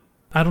winning.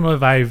 I don't know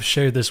if I've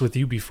shared this with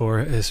you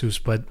before, Jesus,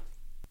 but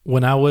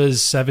when I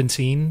was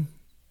 17,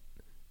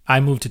 I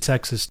moved to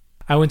Texas.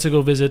 I went to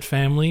go visit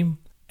family,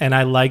 and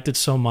I liked it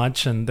so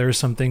much, and there were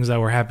some things that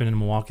were happening in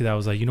Milwaukee that I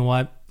was like, you know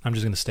what? I'm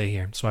just going to stay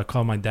here. So I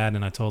called my dad,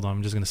 and I told him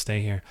I'm just going to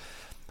stay here.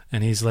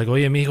 And he's like,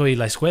 oye, mijo, ¿y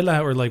la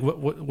escuela? Or like,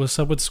 what's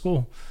up with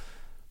school?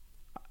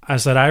 I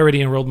said, I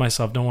already enrolled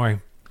myself. Don't worry.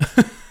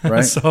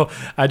 Right. So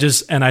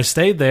I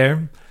stayed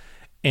there,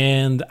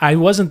 and I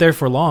wasn't there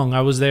for long.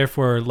 I was there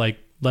for like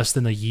less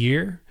than a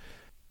year.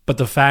 But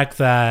the fact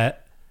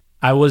that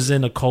I was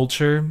in a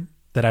culture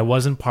that I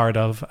wasn't part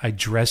of, I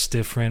dressed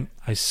different,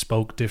 I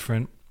spoke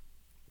different,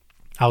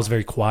 I was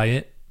very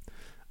quiet,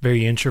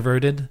 very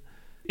introverted.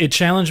 It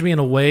challenged me in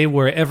a way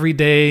where every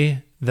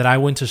day that I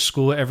went to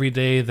school, every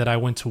day that I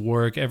went to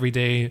work, every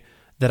day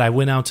that I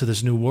went out to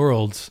this new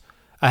world,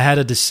 I had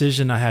a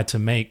decision I had to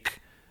make.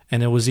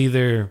 And it was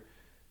either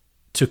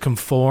to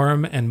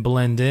conform and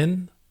blend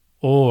in,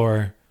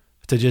 or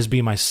to just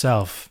be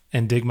myself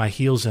and dig my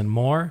heels in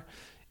more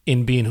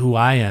in being who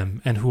I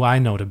am and who I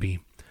know to be.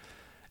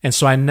 And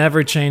so I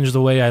never changed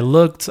the way I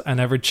looked. I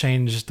never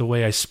changed the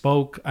way I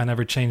spoke. I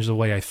never changed the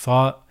way I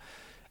thought.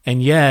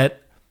 And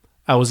yet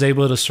I was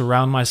able to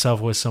surround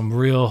myself with some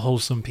real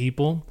wholesome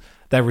people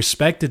that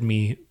respected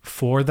me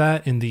for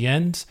that in the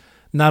end.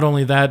 Not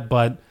only that,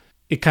 but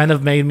it kind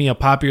of made me a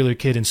popular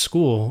kid in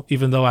school,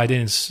 even though I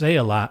didn't say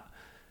a lot.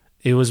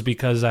 It was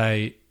because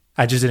I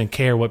just didn't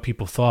care what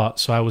people thought.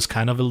 So I was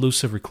kind of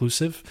elusive,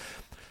 reclusive.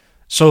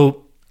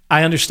 So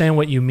I understand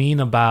what you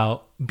mean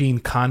about being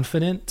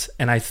confident.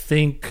 And I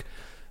think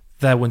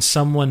that when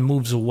someone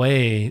moves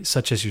away,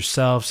 such as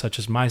yourself, such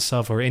as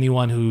myself, or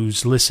anyone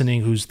who's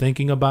listening, who's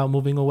thinking about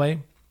moving away,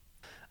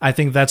 I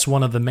think that's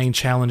one of the main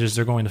challenges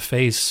they're going to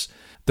face.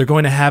 They're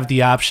going to have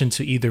the option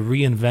to either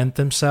reinvent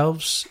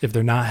themselves if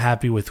they're not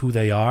happy with who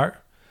they are,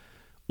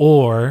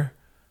 or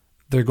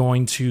they're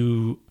going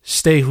to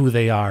stay who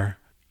they are,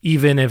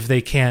 even if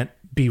they can't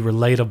be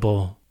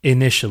relatable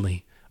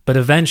initially. But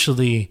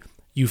eventually,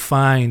 you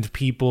find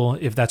people,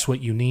 if that's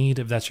what you need,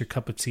 if that's your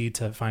cup of tea,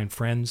 to find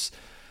friends,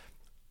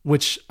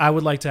 which I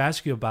would like to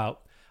ask you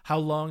about. How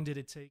long did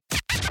it take?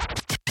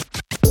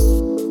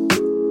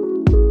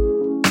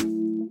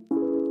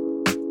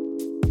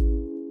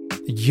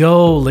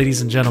 Yo,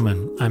 ladies and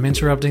gentlemen, I'm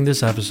interrupting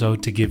this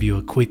episode to give you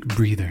a quick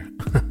breather.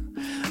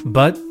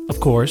 But, of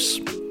course,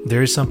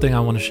 there is something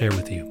I want to share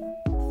with you.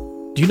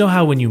 Do you know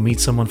how when you meet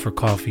someone for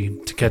coffee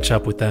to catch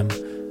up with them,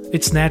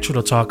 it's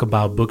natural to talk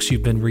about books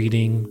you've been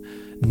reading,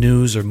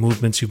 news or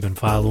movements you've been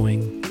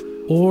following,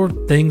 or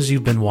things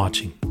you've been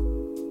watching?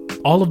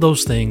 All of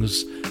those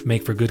things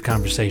make for good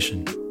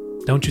conversation.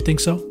 Don't you think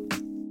so?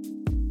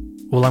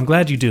 Well, I'm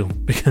glad you do,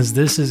 because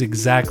this is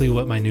exactly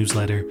what my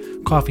newsletter,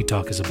 Coffee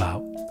Talk, is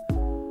about.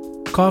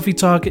 Coffee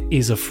Talk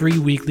is a free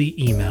weekly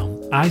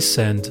email I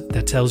send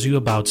that tells you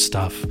about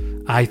stuff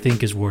I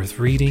think is worth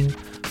reading,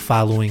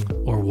 following,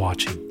 or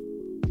watching.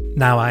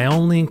 Now, I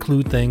only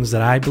include things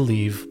that I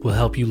believe will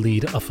help you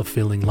lead a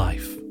fulfilling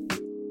life.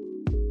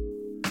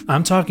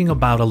 I'm talking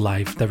about a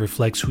life that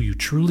reflects who you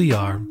truly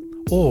are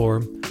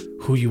or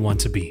who you want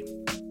to be.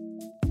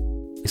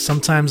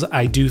 Sometimes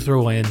I do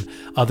throw in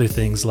other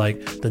things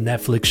like the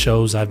Netflix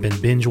shows I've been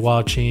binge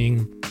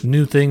watching,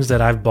 new things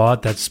that I've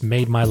bought that's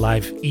made my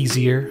life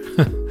easier,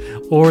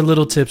 or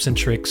little tips and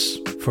tricks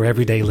for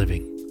everyday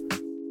living.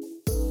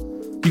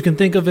 You can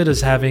think of it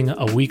as having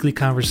a weekly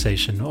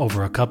conversation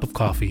over a cup of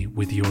coffee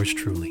with yours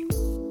truly.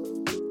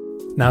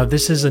 Now, if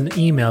this is an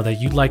email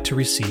that you'd like to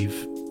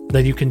receive,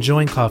 then you can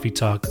join Coffee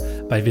Talk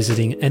by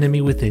visiting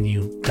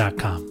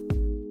enemywithinyou.com.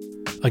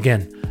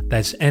 Again,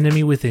 that's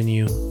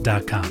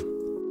enemywithinyou.com.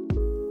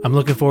 I'm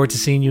looking forward to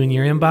seeing you in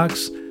your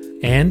inbox,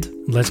 and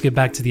let's get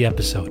back to the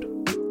episode.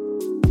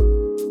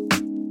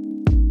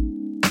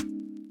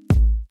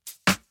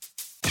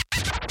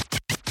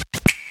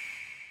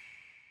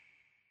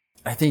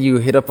 I think you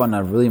hit up on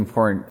a really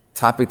important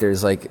topic there.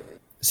 Is like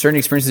certain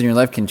experiences in your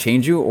life can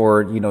change you,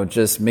 or,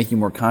 just make you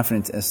more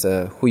confident as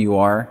to who you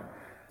are.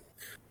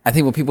 I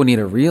think what people need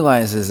to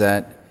realize is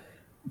that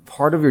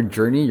part of your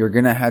journey, you're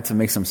going to have to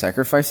make some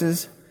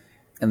sacrifices,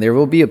 and there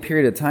will be a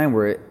period of time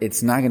where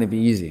it's not going to be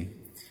easy.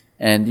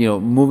 And,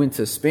 moving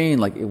to Spain,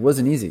 like, it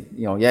wasn't easy.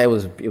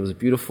 It was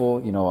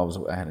beautiful.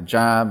 I had a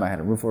job, I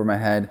had a roof over my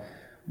head,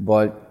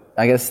 but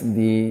I guess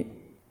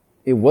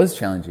it was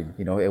challenging.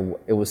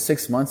 It was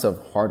 6 months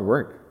of hard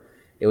work.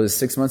 It was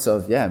 6 months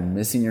of,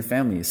 missing your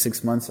family,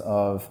 6 months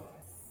of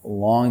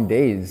long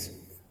days.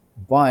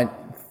 But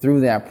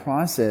through that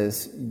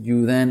process,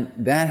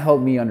 that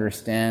helped me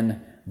understand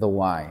the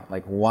why.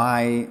 Like,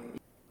 why,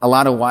 a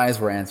lot of whys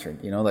were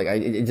answered,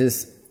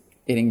 it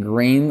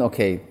ingrained,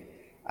 okay,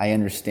 I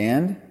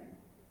understand,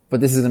 but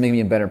this is going to make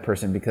me a better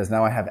person because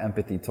now I have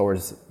empathy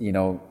towards,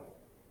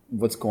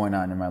 what's going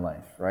on in my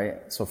life,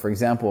 right? So, for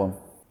example,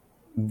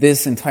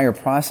 this entire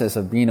process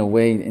of being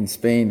away in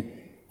Spain,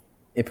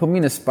 it put me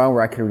in a spot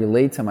where I could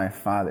relate to my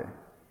father,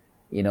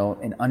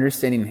 and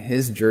understanding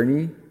his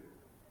journey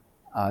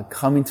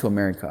coming to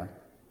America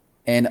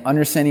and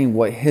understanding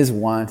what his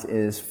want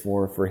is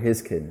for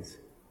his kids.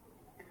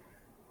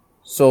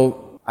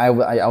 So I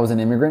was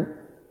an immigrant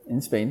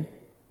in Spain.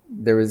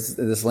 There was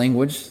this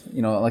language,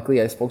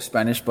 luckily I spoke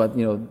Spanish, but,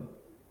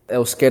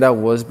 Euskera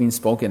was being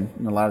spoken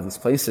in a lot of these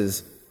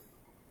places.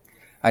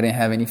 I didn't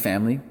have any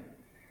family.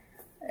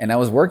 And I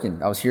was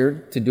working. I was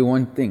here to do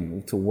one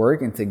thing, to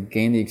work and to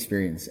gain the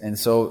experience. And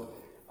so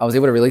I was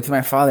able to relate to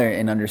my father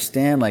and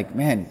understand, like,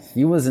 man,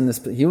 he was in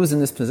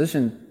this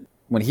position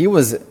when he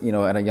was,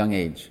 at a young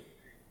age.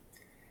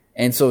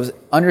 And so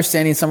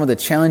understanding some of the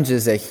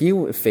challenges that he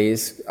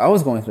faced, I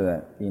was going through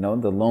that,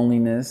 the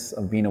loneliness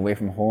of being away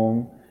from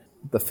home,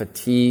 the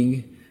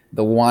fatigue,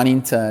 the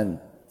wanting to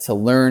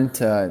learn,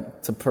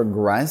 to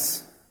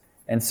progress.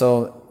 And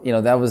so,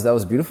 that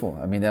was beautiful.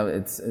 I mean,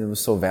 it was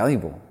so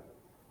valuable.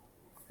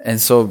 And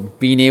so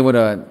being able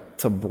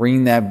to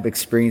bring that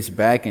experience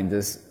back and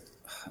just,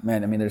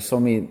 man, I mean, there's so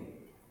many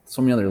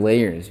other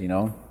layers,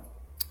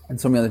 and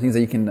so many other things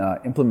that you can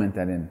implement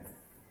that in.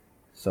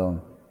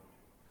 So.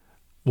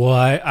 Well,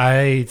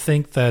 I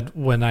think that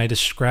when I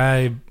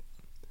describe,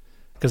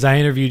 because I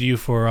interviewed you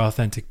for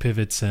Authentic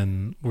Pivots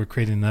and we're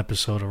creating an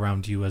episode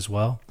around you as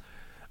well.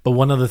 But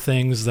one of the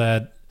things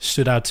that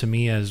stood out to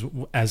me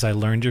as I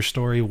learned your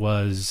story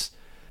was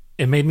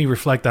it made me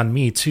reflect on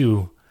me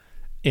too,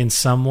 in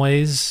some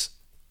ways,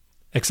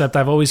 except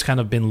I've always kind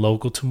of been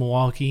local to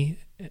Milwaukee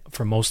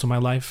for most of my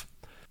life.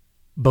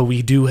 But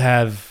we do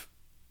have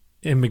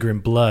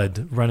immigrant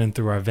blood running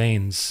through our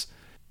veins.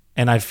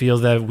 And I feel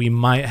that we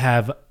might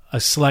have a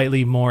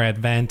slightly more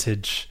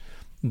advantage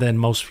than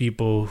most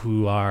people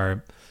who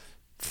are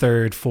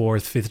third,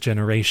 fourth, fifth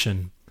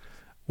generation,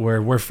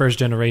 where we're first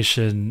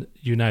generation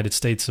United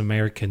States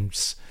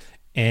Americans,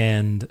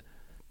 and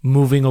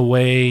moving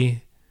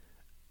away,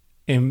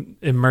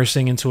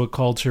 immersing into a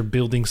culture,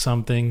 building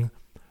something,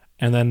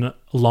 and then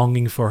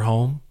longing for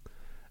home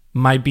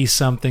might be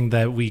something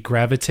that we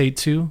gravitate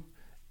to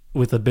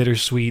with a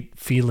bittersweet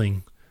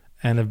feeling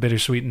and a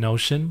bittersweet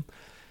notion.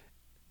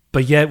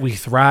 But yet we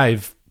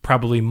thrive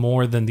probably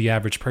more than the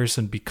average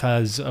person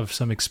because of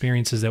some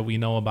experiences that we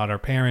know about our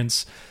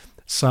parents,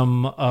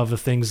 some of the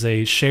things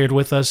they shared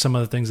with us, some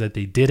of the things that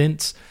they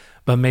didn't,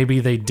 but maybe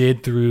they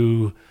did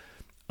through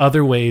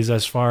other ways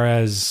as far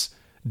as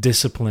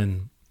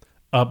discipline,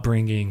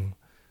 upbringing,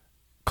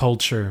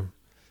 culture.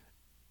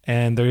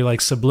 And they're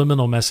like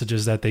subliminal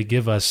messages that they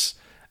give us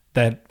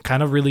that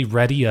kind of really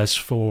ready us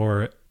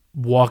for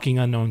walking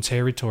unknown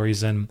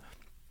territories. And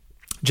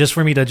just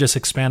for me to just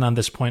expand on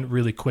this point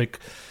really quick,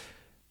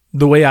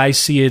 the way I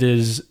see it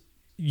is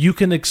you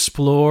can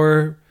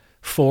explore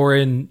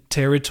foreign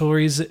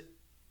territories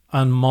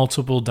on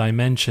multiple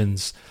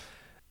dimensions.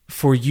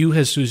 For you,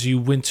 Jesus, you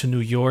went to New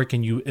York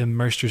and you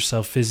immersed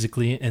yourself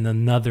physically in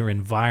another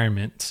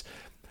environment.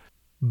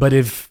 But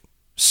if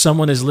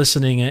someone is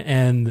listening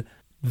and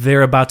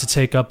they're about to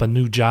take up a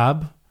new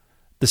job,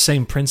 the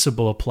same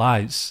principle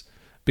applies,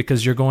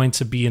 because you're going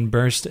to be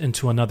immersed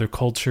into another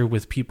culture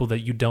with people that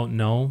you don't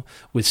know,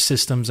 with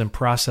systems and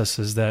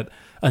processes, that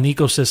an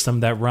ecosystem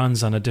that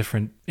runs on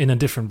in a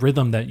different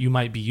rhythm that you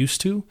might be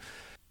used to.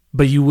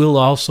 But you will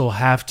also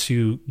have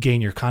to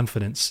gain your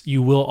confidence.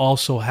 You will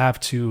also have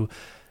to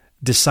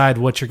decide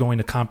what you're going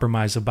to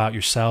compromise about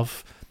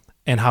yourself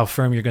and how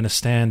firm you're going to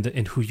stand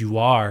in who you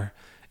are,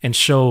 and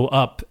show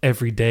up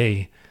every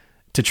day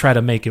to try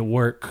to make it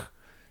work.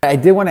 I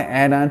did want to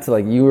add on to,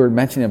 like, you were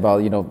mentioning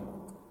about,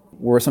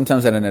 we're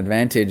sometimes at an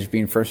advantage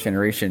being first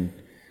generation.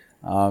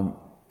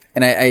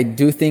 And I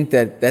do think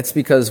that that's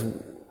because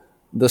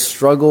the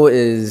struggle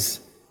is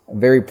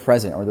very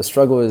present, or the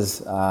struggle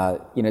is,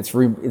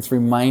 it's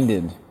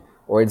reminded,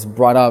 or it's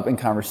brought up in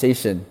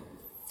conversation.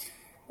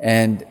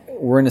 And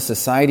we're in a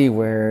society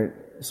where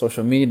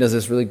social media does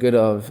this really good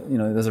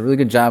does a really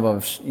good job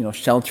of,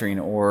 sheltering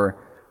or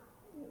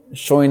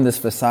showing this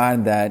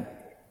facade that,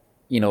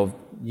 you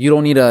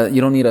don't need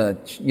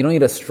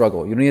a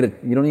struggle. You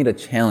don't need a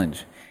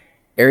challenge.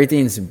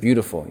 Everything's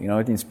beautiful.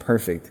 Everything's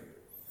perfect.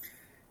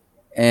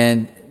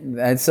 And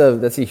that's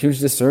a huge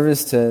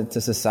disservice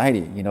to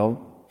society.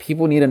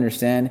 People need to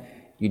understand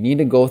you need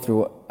to go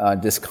through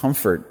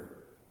discomfort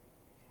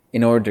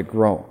in order to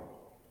grow.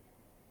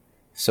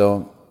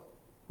 So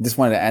just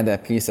wanted to add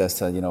that piece as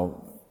to,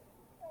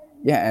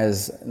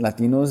 as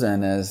Latinos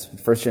and as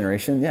first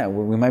generation,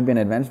 we might be an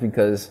advantage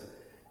because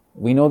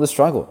we know the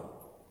struggle.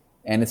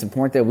 And it's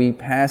important that we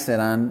pass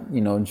that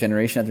on,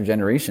 generation after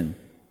generation.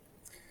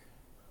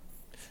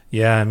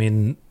 Yeah, I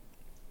mean,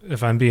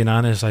 if I'm being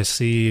honest, I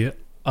see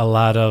a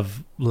lot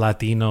of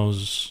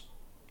Latinos,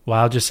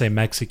 well, I'll just say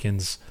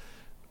Mexicans,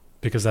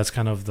 because that's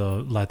kind of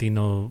the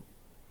Latino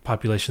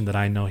population that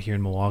I know here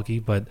in Milwaukee.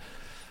 But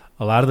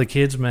a lot of the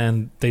kids,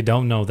 man, they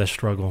don't know the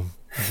struggle.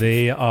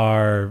 They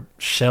are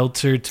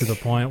sheltered to the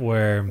point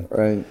where,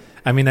 right.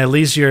 I mean, at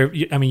least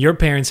your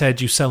parents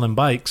had you selling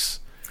bikes.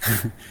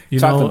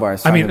 Chocolate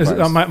bars.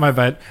 My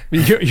bad.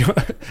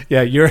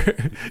 Your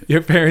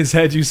parents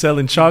had you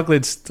selling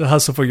chocolates to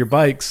hustle for your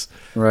bikes.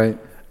 Right.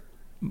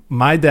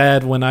 My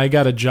dad, when I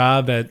got a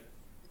job at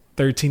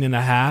 13 and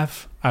a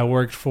half, I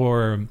worked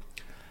for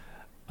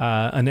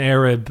an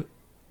Arab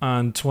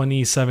on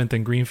 27th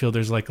and Greenfield.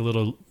 There's like a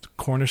little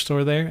corner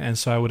store there. And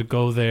so I would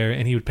go there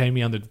and he would pay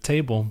me under the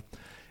table.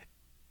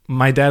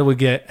 My dad would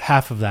get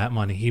half of that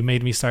money. He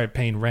made me start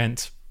paying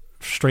rent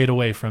straight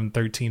away from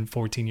 13,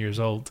 14 years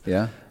old.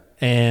 Yeah.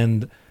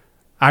 And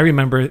I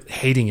remember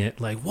hating it.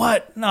 Like,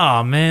 what?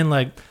 No, man.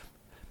 Like,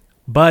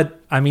 but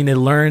I mean,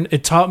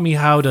 it taught me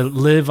how to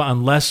live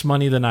on less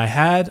money than I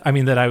had. I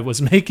mean, that I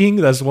was making.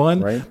 That's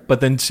one. Right.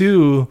 But then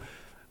two,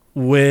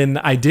 when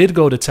I did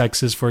go to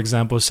Texas, for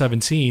example,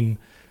 17,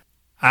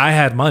 I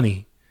had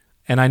money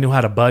and I knew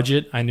how to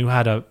budget. I knew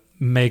how to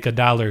make a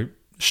dollar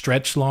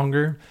stretch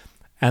longer.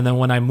 And then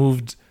when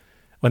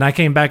I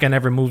came back, I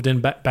never moved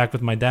in back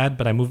with my dad,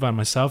 but I moved by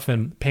myself,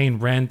 and paying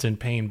rent and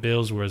paying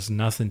bills was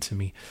nothing to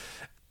me.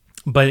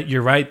 But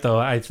you're right, though.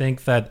 I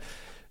think that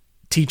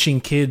teaching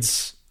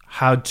kids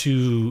how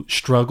to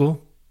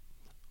struggle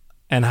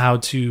and how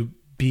to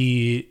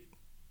be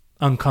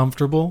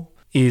uncomfortable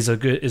is a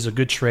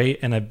good trait,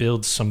 and it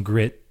builds some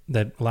grit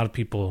that a lot of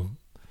people,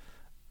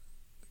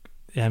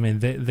 I mean,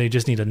 they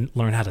just need to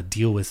learn how to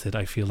deal with it,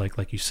 I feel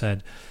like you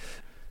said.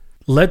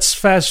 Let's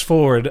fast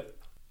forward.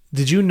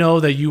 Did you know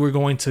that you were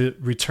going to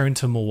return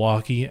to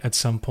Milwaukee at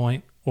some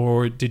point,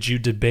 or did you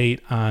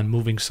debate on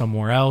moving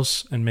somewhere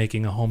else and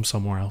making a home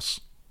somewhere else?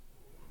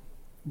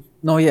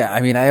 No, yeah. I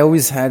mean, I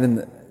always had,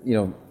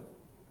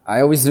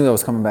 I always knew I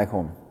was coming back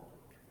home.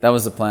 That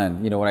was the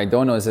plan. What I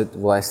don't know is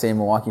will I stay in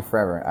Milwaukee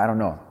forever? I don't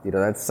know.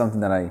 That's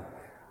something that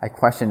I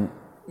question,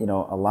 a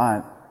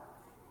lot.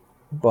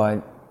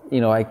 But,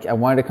 I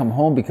wanted to come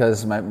home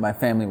because my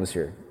family was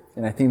here.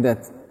 And I think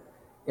that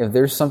if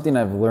there's something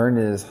I've learned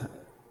is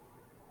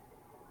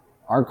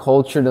our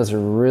culture does a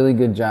really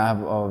good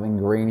job of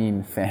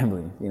ingraining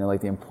family,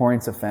 like the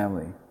importance of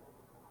family.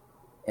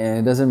 And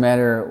it doesn't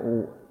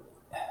matter,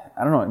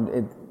 I don't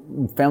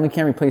know, family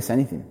can't replace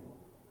anything.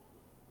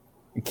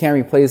 It can't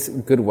replace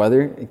good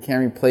weather. It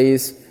can't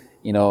replace,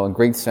 a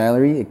great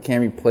salary. It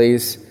can't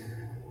replace,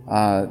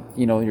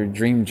 your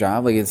dream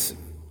job. Like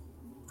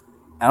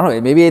I don't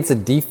know, maybe it's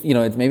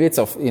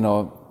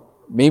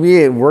maybe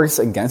it works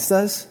against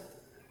us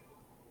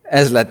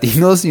as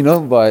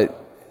Latinos,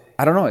 but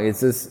I don't know.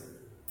 It's just,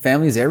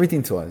 family is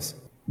everything to us.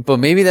 But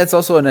maybe that's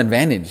also an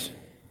advantage.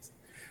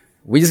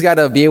 We just got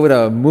to be able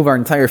to move our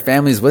entire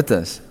families with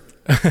us,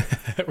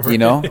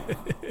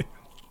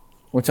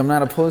 which I'm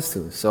not opposed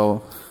to.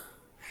 So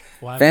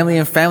family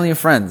and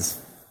friends.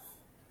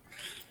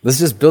 Let's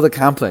just build a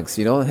complex,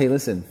 Hey,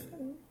 listen.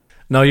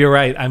 No, you're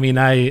right. I mean,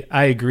 I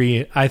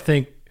agree. I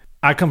think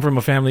I come from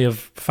a family of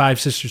 5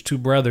 sisters, 2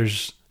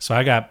 brothers. So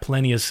I got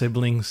plenty of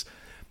siblings.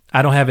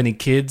 I don't have any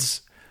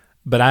kids,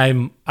 but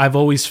I've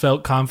always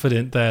felt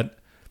confident that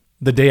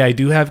the day I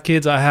do have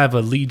kids, I have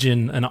a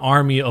legion, an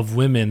army of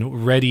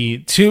women ready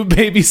to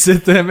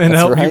babysit them and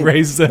help me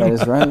raise them. That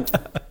is right.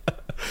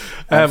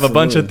 I have a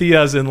bunch of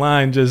tias in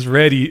line just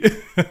ready.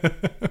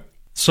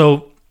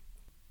 So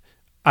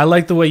I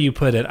like the way you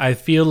put it. I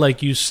feel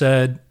like you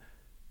said,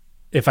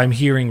 if I'm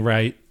hearing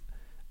right,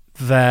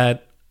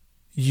 that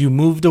you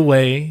moved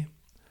away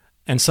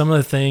and some of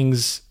the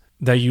things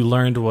that you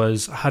learned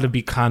was how to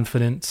be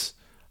confident,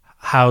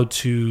 how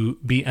to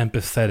be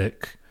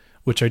empathetic,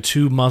 which are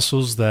 2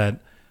 muscles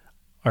that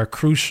are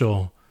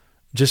crucial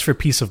just for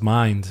peace of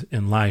mind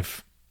in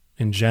life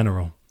in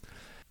general.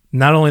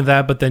 Not only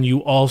that, but then you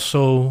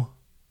also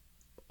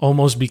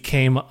almost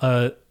became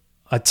a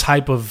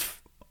type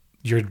of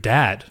your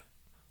dad,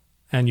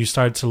 and you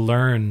started to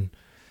learn,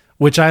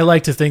 which I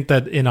like to think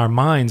that in our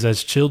minds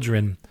as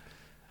children,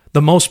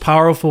 the most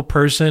powerful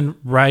person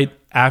right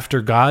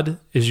after God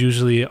is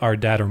usually our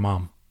dad or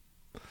mom.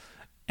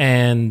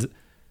 And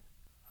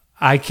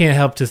I can't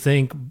help to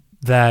think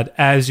that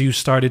as you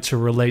started to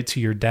relate to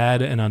your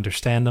dad and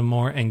understand them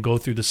more and go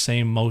through the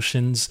same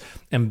motions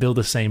and build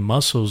the same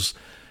muscles,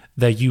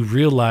 that you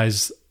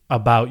realize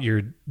about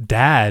your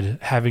dad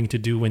having to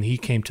do when he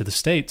came to the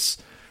States,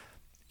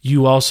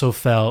 you also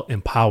felt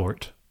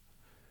empowered.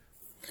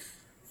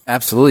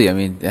 Absolutely. I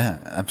mean, yeah,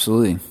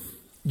 absolutely.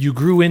 You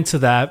grew into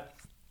that.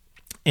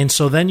 And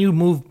so then you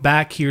moved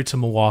back here to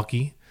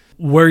Milwaukee.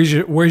 Where's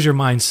your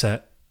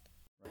mindset?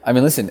 I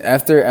mean, listen,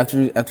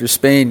 after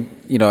Spain,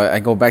 I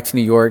go back to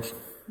New York.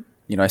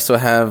 I still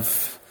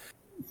have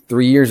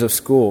 3 years of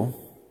school.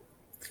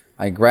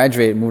 I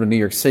graduate, move to New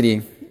York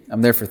City.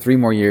 I'm there for 3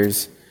 more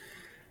years.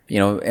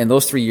 And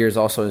those 3 years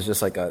also is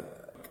just like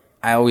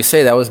I always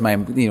say that was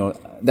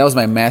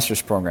my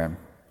master's program.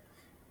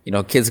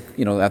 Kids,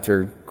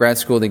 after grad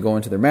school, they go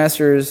into their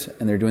master's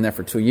and they're doing that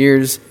for 2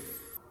 years.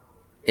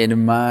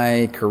 In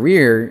my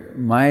career,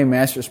 my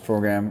master's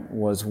program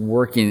was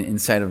working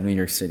inside of New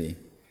York City.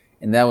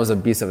 And that was a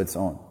beast of its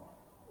own.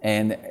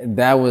 And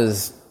that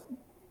was,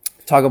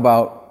 talk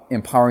about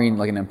empowering,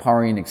 like an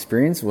empowering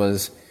experience,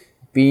 was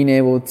being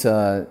able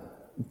to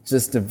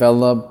just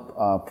develop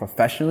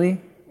professionally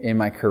in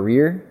my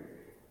career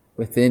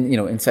within,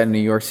 inside of New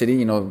York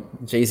City.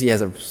 Jay-Z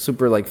has a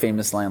super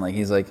famous line,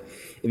 he's like,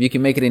 if you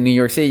can make it in New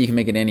York City, you can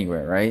make it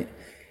anywhere, right?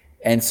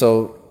 And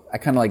so I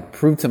kind of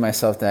proved to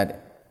myself that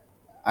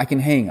I can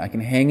hang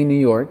in New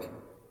York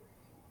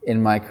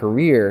in my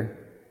career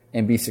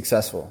and be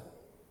successful.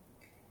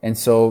 And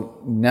so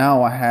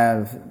now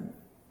I'm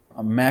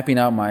mapping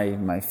out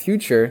my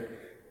future.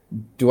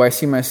 Do I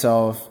see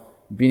myself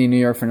being in New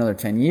York for another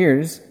 10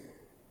 years,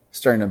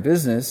 starting a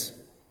business,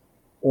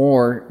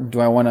 or do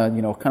I want to,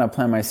 kind of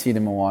plant my seed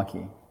in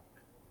Milwaukee?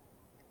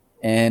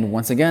 And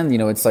once again,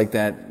 it's like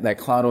that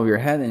cloud over your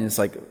head, and it's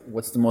like,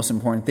 what's the most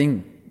important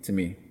thing to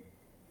me?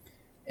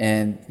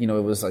 And, it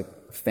was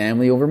like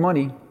family over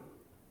money.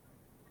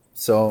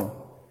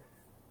 So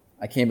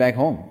I came back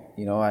home.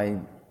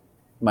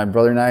 My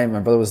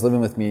brother was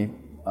living with me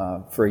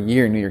for a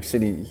year in New York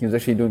City. He was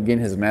actually getting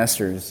his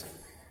master's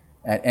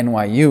at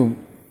NYU,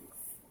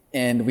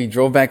 and we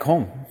drove back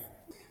home.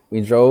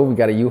 We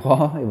got a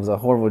U-Haul. It was a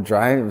horrible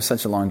drive. It was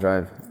such a long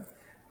drive.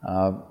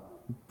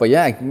 But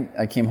yeah,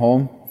 I came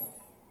home.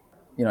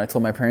 I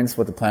told my parents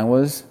what the plan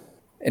was.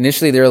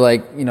 Initially, they were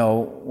like,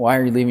 why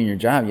are you leaving your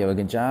job? You have a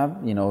good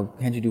job.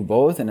 Can't you do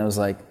both? And I was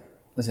like,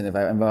 listen, if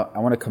I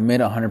want to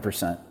commit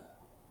 100%.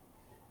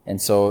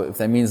 And so if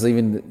that means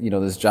leaving,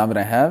 this job that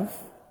I have,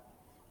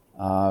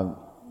 I'm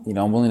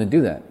willing to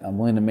do that. I'm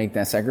willing to make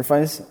that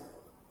sacrifice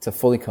to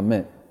fully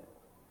commit.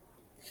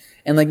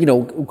 And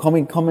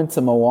coming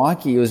to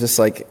Milwaukee, it was just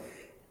like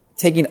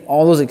taking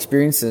all those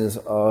experiences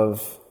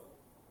of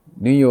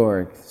New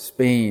York,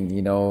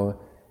 Spain,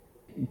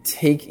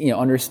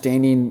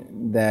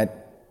 understanding that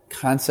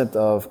concept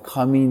of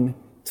coming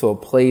to a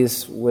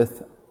place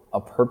with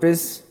a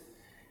purpose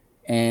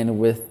and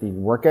with the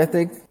work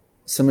ethic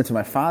similar to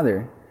my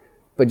father,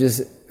 but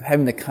just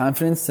having the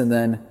confidence to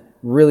then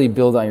really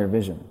build on your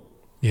vision.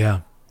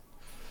 Yeah.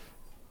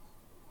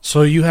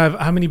 So you have,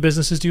 how many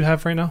businesses do you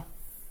have right now?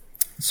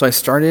 So I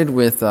started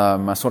with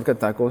Mazorca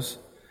Tacos.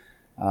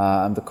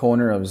 I'm the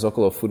co-owner of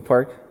Zocalo Food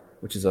Park,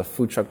 which is a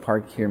food truck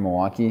park here in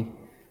Milwaukee.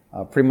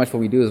 Pretty much what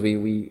we do is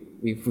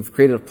we've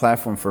created a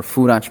platform for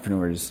food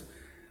entrepreneurs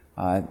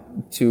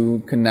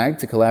to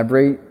connect, to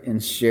collaborate,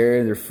 and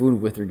share their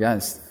food with their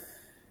guests.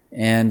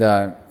 And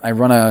I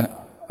run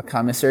a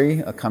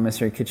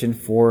commissary kitchen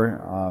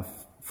for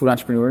food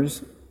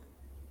entrepreneurs.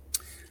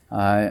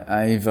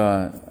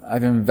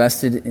 I've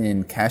invested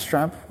in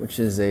Castrop, which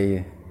is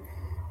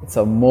it's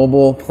a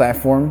mobile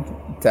platform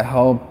to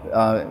help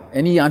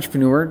any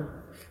entrepreneur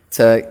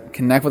to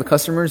connect with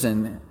customers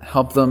and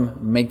help them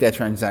make that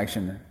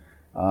transaction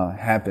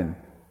happen.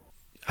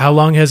 How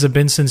long has it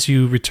been since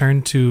you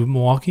returned to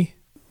Milwaukee?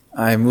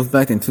 I moved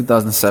back in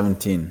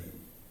 2017.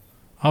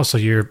 Oh, so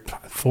you're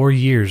 4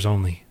 years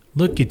only.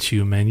 Look at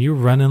you, man. You're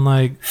running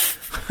like...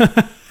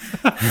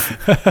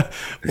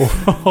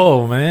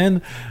 Whoa,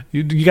 man.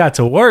 You got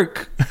to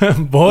work,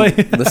 boy.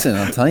 Listen,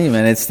 I'm telling you,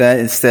 man, it's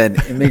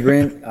that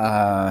immigrant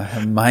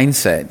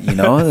mindset,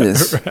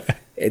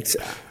 Right.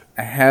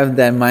 I have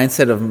that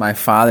mindset of my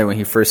father when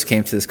he first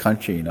came to this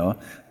country,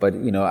 But,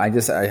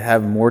 I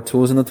have more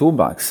tools in the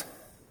toolbox.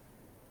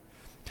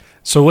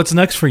 So what's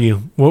next for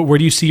you? Where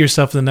do you see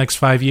yourself in the next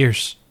 5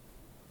 years?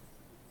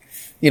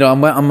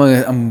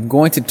 I'm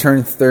going to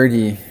turn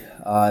 30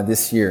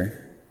 this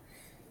year,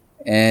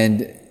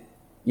 and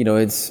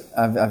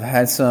I've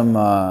had some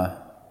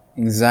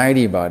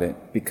anxiety about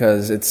it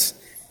because it's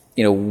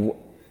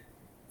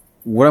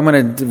what am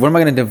I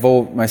going to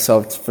devote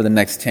myself for the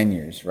next 10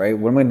 years, right?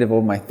 What am I going to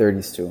devote my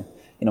 30s to?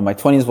 My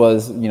 20s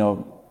was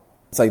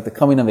it's like the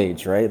coming of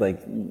age, right? Like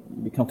you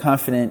become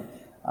confident.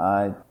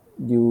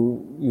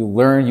 You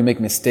learn, you make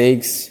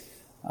mistakes,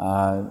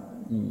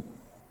 you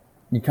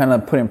kind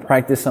of put in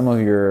practice some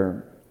of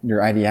your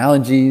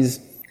ideologies.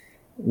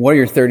 What are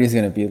your 30s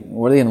going to be?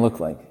 What are they going to look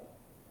like?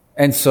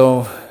 And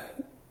so,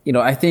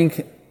 I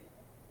think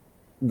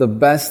the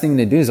best thing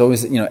to do is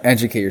always,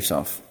 educate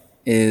yourself,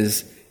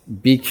 is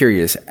be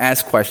curious,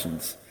 ask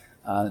questions.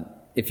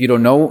 If you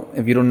don't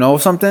know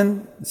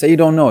something, say you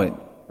don't know it,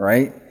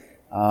 right?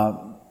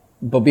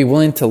 But be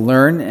willing to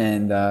learn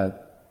and,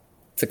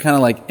 to kind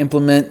of like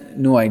implement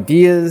new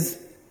ideas.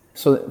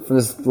 So for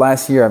this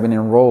last year, I've been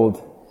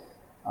enrolled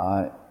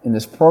in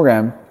this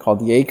program called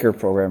the ACRE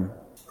program.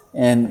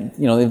 And,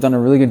 they've done a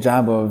really good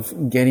job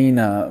of getting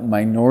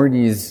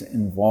minorities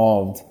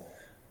involved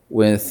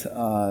with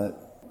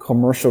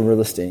commercial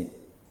real estate.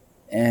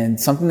 And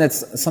something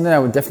I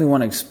would definitely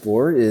want to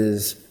explore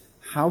is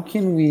how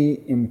can we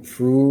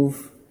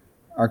improve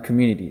our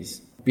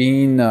communities?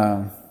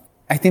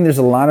 I think there's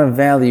a lot of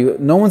value.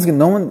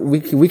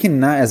 We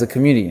cannot, as a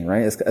community,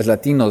 right, as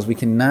Latinos, we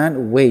cannot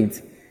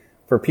wait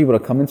for people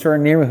to come into our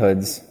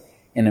neighborhoods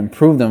and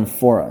improve them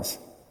for us.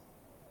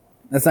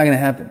 That's not going to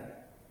happen.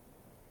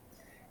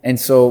 And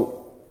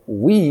so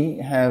we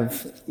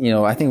have,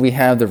 I think we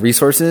have the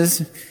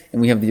resources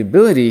and we have the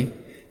ability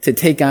to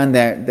take on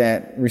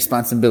that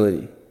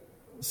responsibility.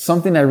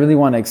 Something I really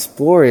want to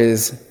explore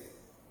is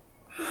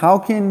how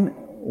can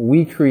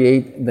we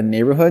create the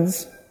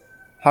neighborhoods?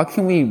 How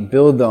can we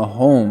build the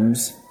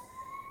homes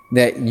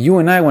that you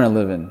and I want to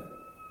live in?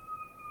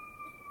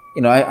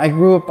 I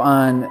grew up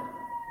on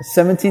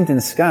 17th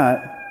and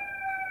Scott,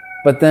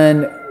 but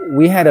then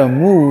we had to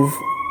move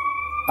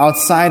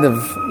outside of,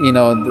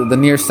 the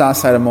near south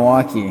side of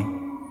Milwaukee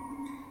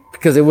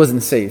because it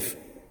wasn't safe.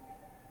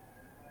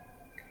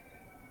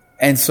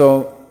 And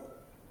so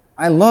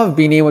I love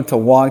being able to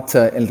walk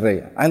to El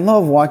Rey. I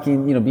love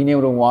walking, being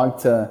able to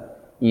walk to,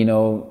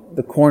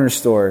 the corner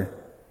store.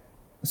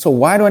 So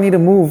why do I need to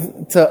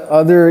move to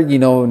other,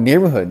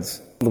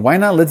 neighborhoods? Why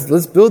not?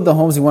 Let's build the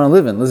homes we want to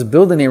live in. Let's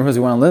build the neighborhoods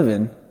we want to live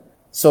in.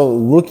 So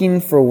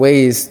looking for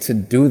ways to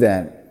do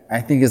that,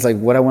 I think is like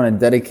what I want to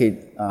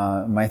dedicate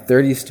my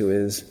 30s to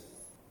is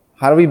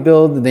how do we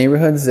build the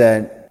neighborhoods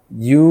that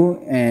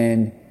you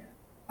and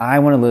I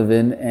want to live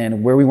in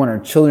and where we want our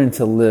children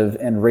to live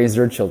and raise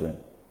their children.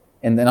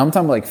 And then I'm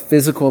talking about like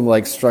physical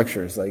like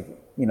structures, like,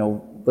 you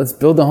know, let's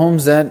build the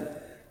homes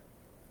that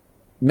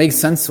make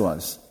sense to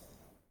us.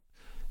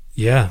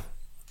 Yeah,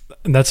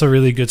 that's a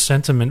really good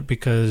sentiment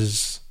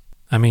because,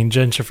 I mean,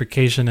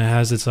 gentrification, it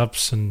has its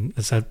ups and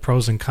it's had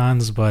pros and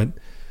cons, but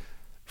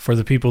for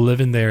the people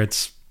living there,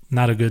 it's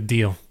not a good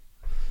deal.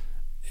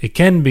 It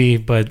can be,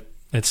 but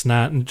it's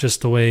not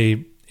just the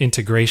way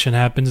integration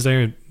happens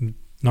there.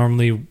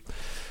 Normally,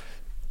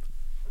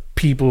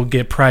 people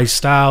get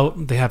priced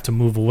out, they have to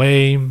move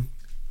away,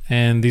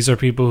 and these are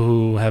people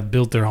who have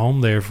built their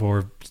home there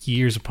for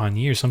years upon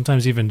years,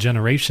 sometimes even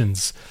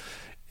generations.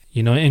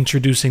 You know,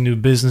 introducing new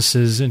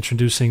businesses,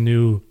 introducing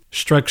new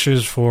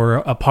structures for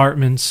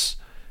apartments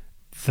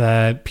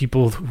that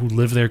people who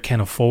live there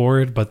can't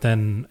afford, but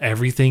then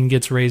everything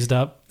gets raised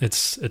up.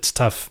 It's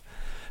tough.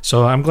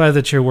 So I'm glad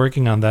that you're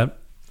working on that.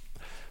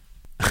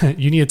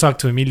 You need to talk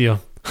to Emilio.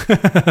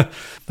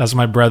 That's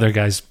my brother,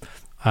 guys.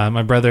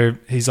 My brother,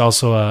 he's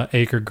also a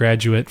Acre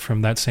graduate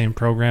from that same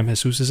program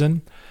Jesus is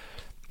in,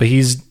 but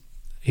he's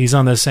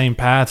on the same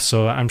path.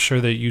 So I'm sure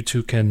that you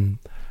two can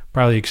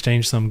probably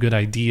exchange some good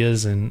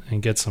ideas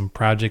and get some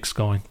projects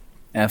going.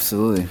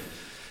 Absolutely.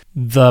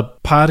 The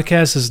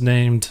podcast is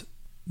named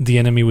The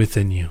Enemy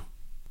Within You.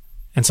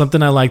 And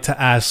something I like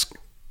to ask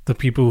the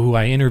people who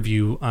I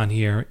interview on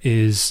here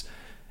is,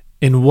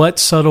 in what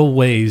subtle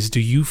ways do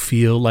you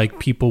feel like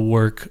people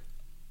work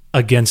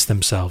against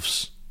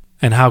themselves?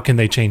 And how can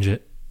they change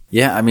it?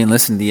 Yeah, I mean,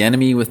 listen, the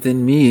enemy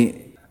within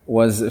me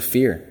was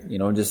fear,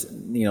 just,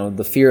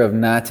 the fear of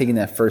not taking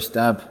that first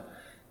step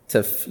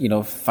to,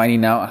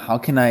 finding out how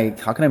can I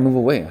move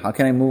away? How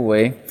can I move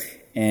away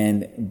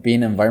and be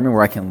in an environment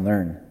where I can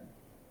learn?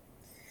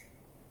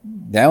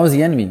 That was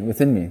the enemy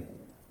within me.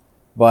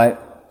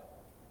 But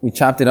we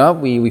chopped it up,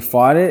 we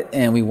fought it,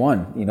 and we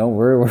won.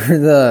 We're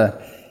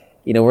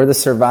the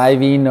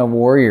surviving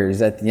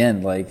warriors at the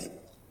end. Like,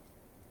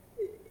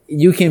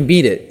 you can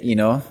beat it,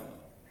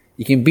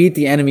 You can beat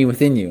the enemy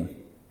within you.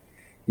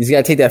 You just got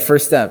to take that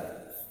first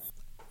step.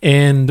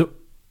 And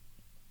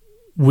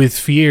with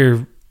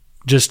fear,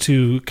 just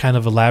to kind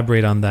of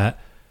elaborate on that,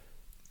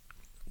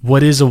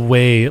 what is a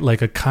way,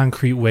 like a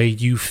concrete way,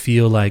 you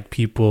feel like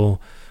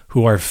people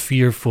who are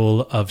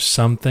fearful of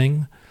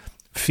something,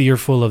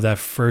 fearful of that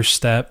first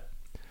step,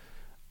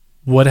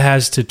 what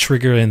has to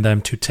trigger in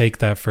them to take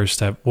that first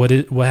step? What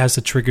has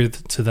to trigger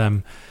to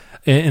them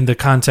in the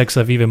context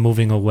of even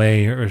moving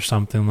away or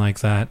something like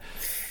that?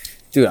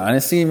 Dude,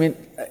 honestly, I mean,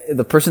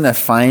 the person that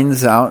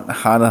finds out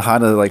how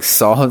to like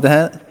solve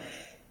that,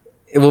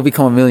 it will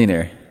become a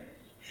millionaire.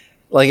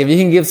 Like, if you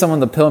can give someone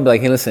the pill and be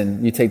like, hey,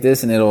 listen, you take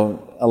this and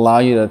it'll allow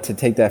you to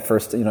take that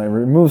first, it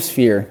removes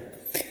fear.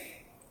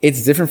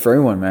 It's different for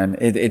everyone, man.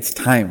 It's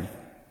time.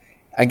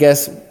 I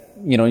guess,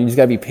 you just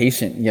gotta be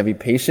patient. You gotta be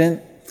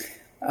patient.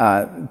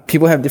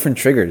 People have different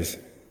triggers.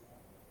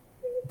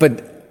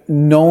 But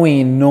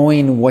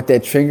knowing what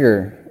that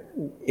trigger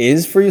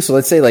is for you. So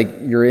let's say like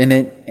you're in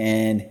it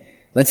and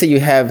let's say you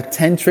have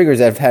 10 triggers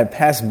that have had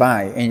passed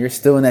by and you're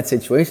still in that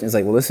situation. It's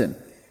like, well, listen,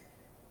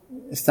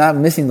 stop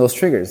missing those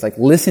triggers. Like,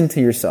 listen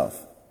to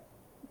yourself.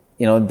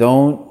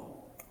 Don't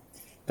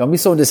be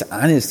so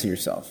dishonest to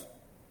yourself.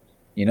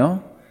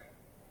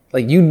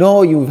 Like,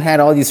 you've had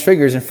all these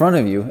triggers in front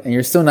of you and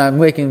you're still not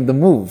making the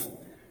move.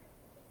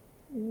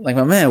 Like,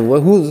 my man,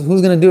 who's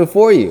going to do it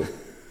for you?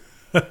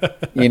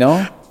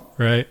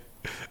 Right.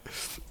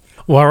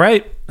 Well, all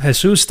right.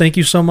 Jesus, thank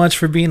you so much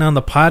for being on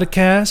the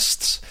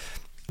podcast.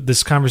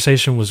 This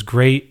conversation was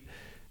great.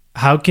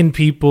 How can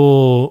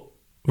people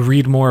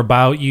read more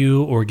about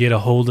you or get a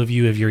hold of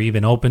you if you're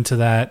even open to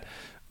that?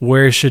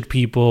 Where should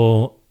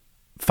people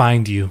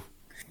find you?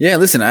 Yeah,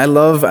 listen, I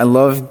love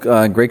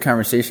great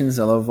conversations.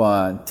 I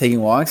love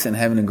taking walks and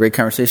having a great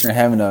conversation or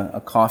having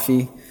a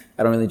coffee.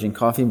 I don't really drink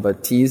coffee,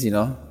 but teas,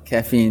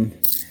 caffeine,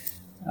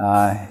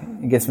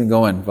 it gets me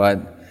going.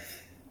 But,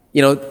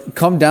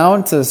 come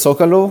down to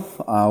Zocalo.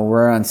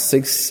 We're on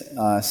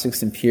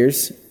 6th and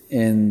Pierce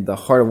in the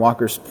heart of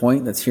Walker's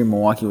Point. That's here in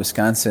Milwaukee,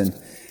 Wisconsin.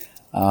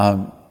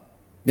 Come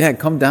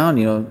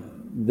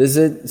down,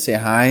 visit, say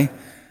hi.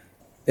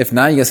 If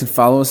not, you guys can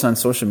follow us on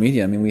social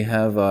media. I mean, we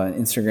have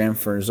Instagram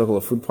for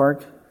Zocalo Food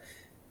Park,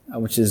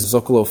 which is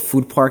Zocalo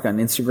Food Park on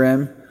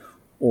Instagram,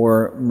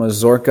 or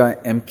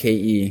Mazorca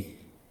MKE.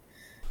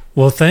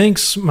 Well,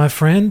 thanks, my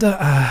friend.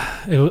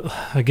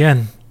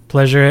 Again,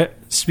 pleasure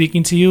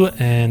speaking to you,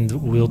 and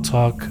we'll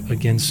talk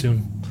again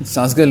soon.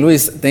 Sounds good,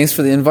 Luis. Thanks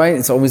for the invite.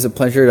 It's always a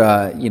pleasure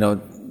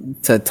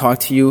to talk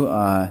to you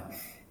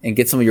and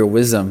get some of your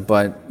wisdom.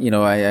 But,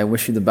 I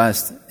wish you the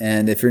best.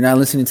 And if you're not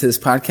listening to this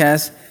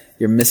podcast,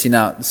 you're missing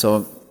out.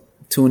 So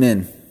tune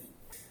in.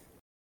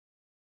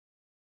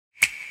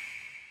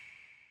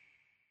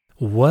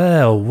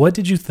 Well, what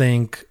did you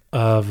think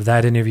of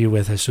that interview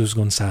with Jesus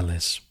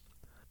Gonzalez?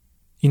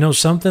 You know,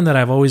 something that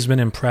I've always been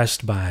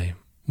impressed by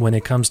when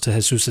it comes to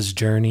Jesus'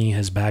 journey,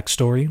 his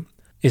backstory,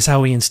 is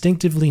how he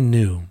instinctively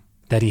knew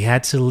that he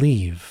had to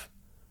leave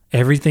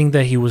everything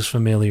that he was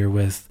familiar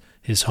with,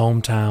 his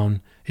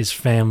hometown, his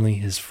family,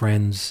 his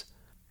friends,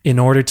 in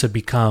order to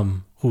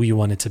become who he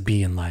wanted to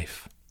be in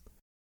life.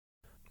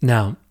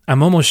 Now,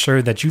 I'm almost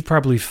sure that you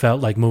probably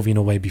felt like moving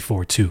away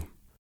before too.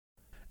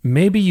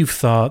 Maybe you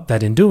thought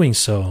that in doing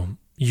so,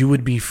 you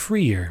would be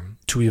freer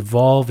to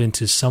evolve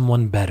into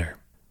someone better.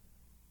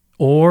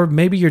 Or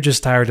maybe you're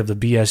just tired of the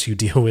BS you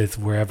deal with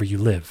wherever you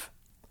live.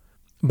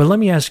 But let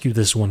me ask you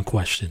this one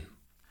question.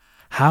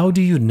 How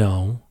do you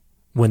know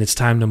when it's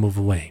time to move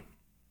away?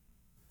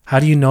 How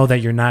do you know that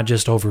you're not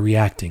just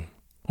overreacting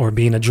or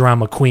being a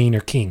drama queen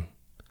or king?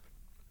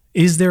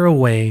 Is there a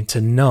way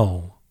to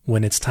know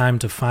when it's time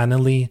to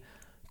finally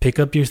pick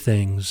up your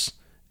things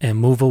and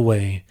move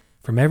away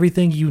from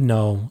everything you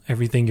know,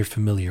 everything you're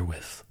familiar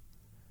with?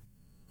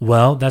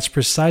 Well, that's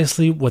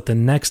precisely what the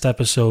next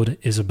episode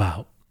is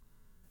about.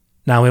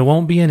 Now, it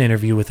won't be an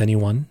interview with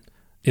anyone.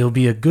 It'll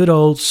be a good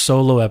old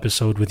solo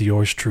episode with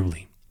yours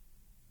truly.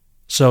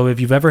 So if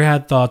you've ever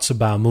had thoughts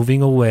about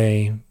moving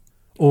away,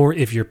 or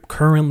if you're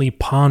currently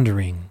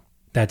pondering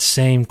that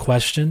same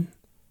question,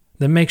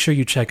 then make sure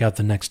you check out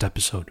the next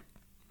episode.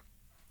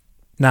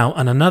 Now,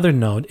 on another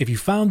note, if you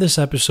found this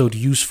episode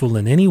useful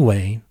in any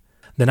way,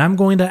 then I'm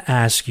going to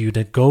ask you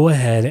to go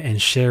ahead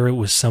and share it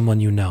with someone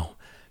you know.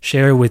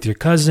 Share it with your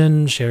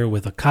cousin, share it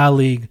with a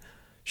colleague,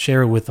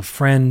 share it with a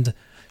friend,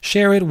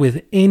 share it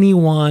with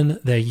anyone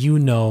that you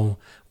know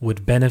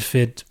would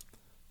benefit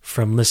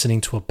from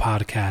listening to a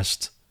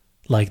podcast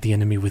like The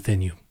Enemy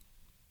Within You.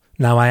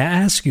 Now, I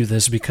ask you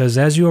this because,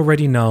 as you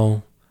already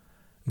know,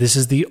 this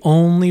is the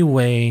only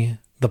way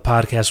the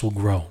podcast will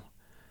grow.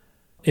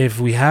 If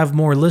we have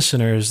more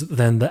listeners,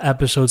 then the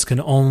episodes can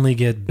only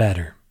get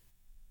better.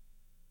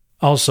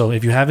 Also,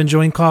 if you haven't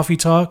joined Coffee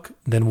Talk,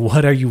 then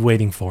what are you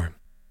waiting for?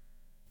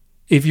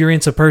 If you're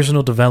into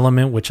personal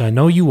development, which I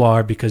know you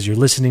are because you're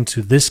listening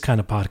to this kind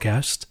of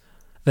podcast,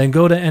 then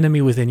go to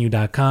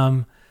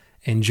enemywithinyou.com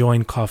and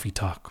join Coffee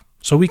Talk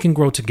so we can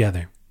grow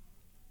together.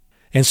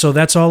 And so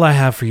that's all I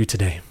have for you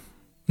today.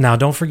 Now,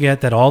 don't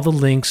forget that all the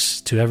links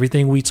to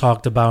everything we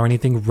talked about or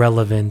anything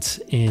relevant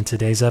in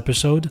today's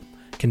episode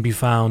can be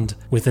found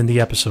within the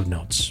episode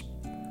notes.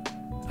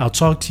 I'll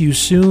talk to you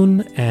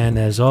soon, and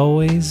as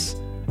always,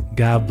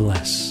 God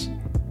bless.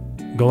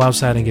 Go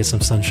outside and get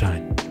some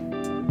sunshine.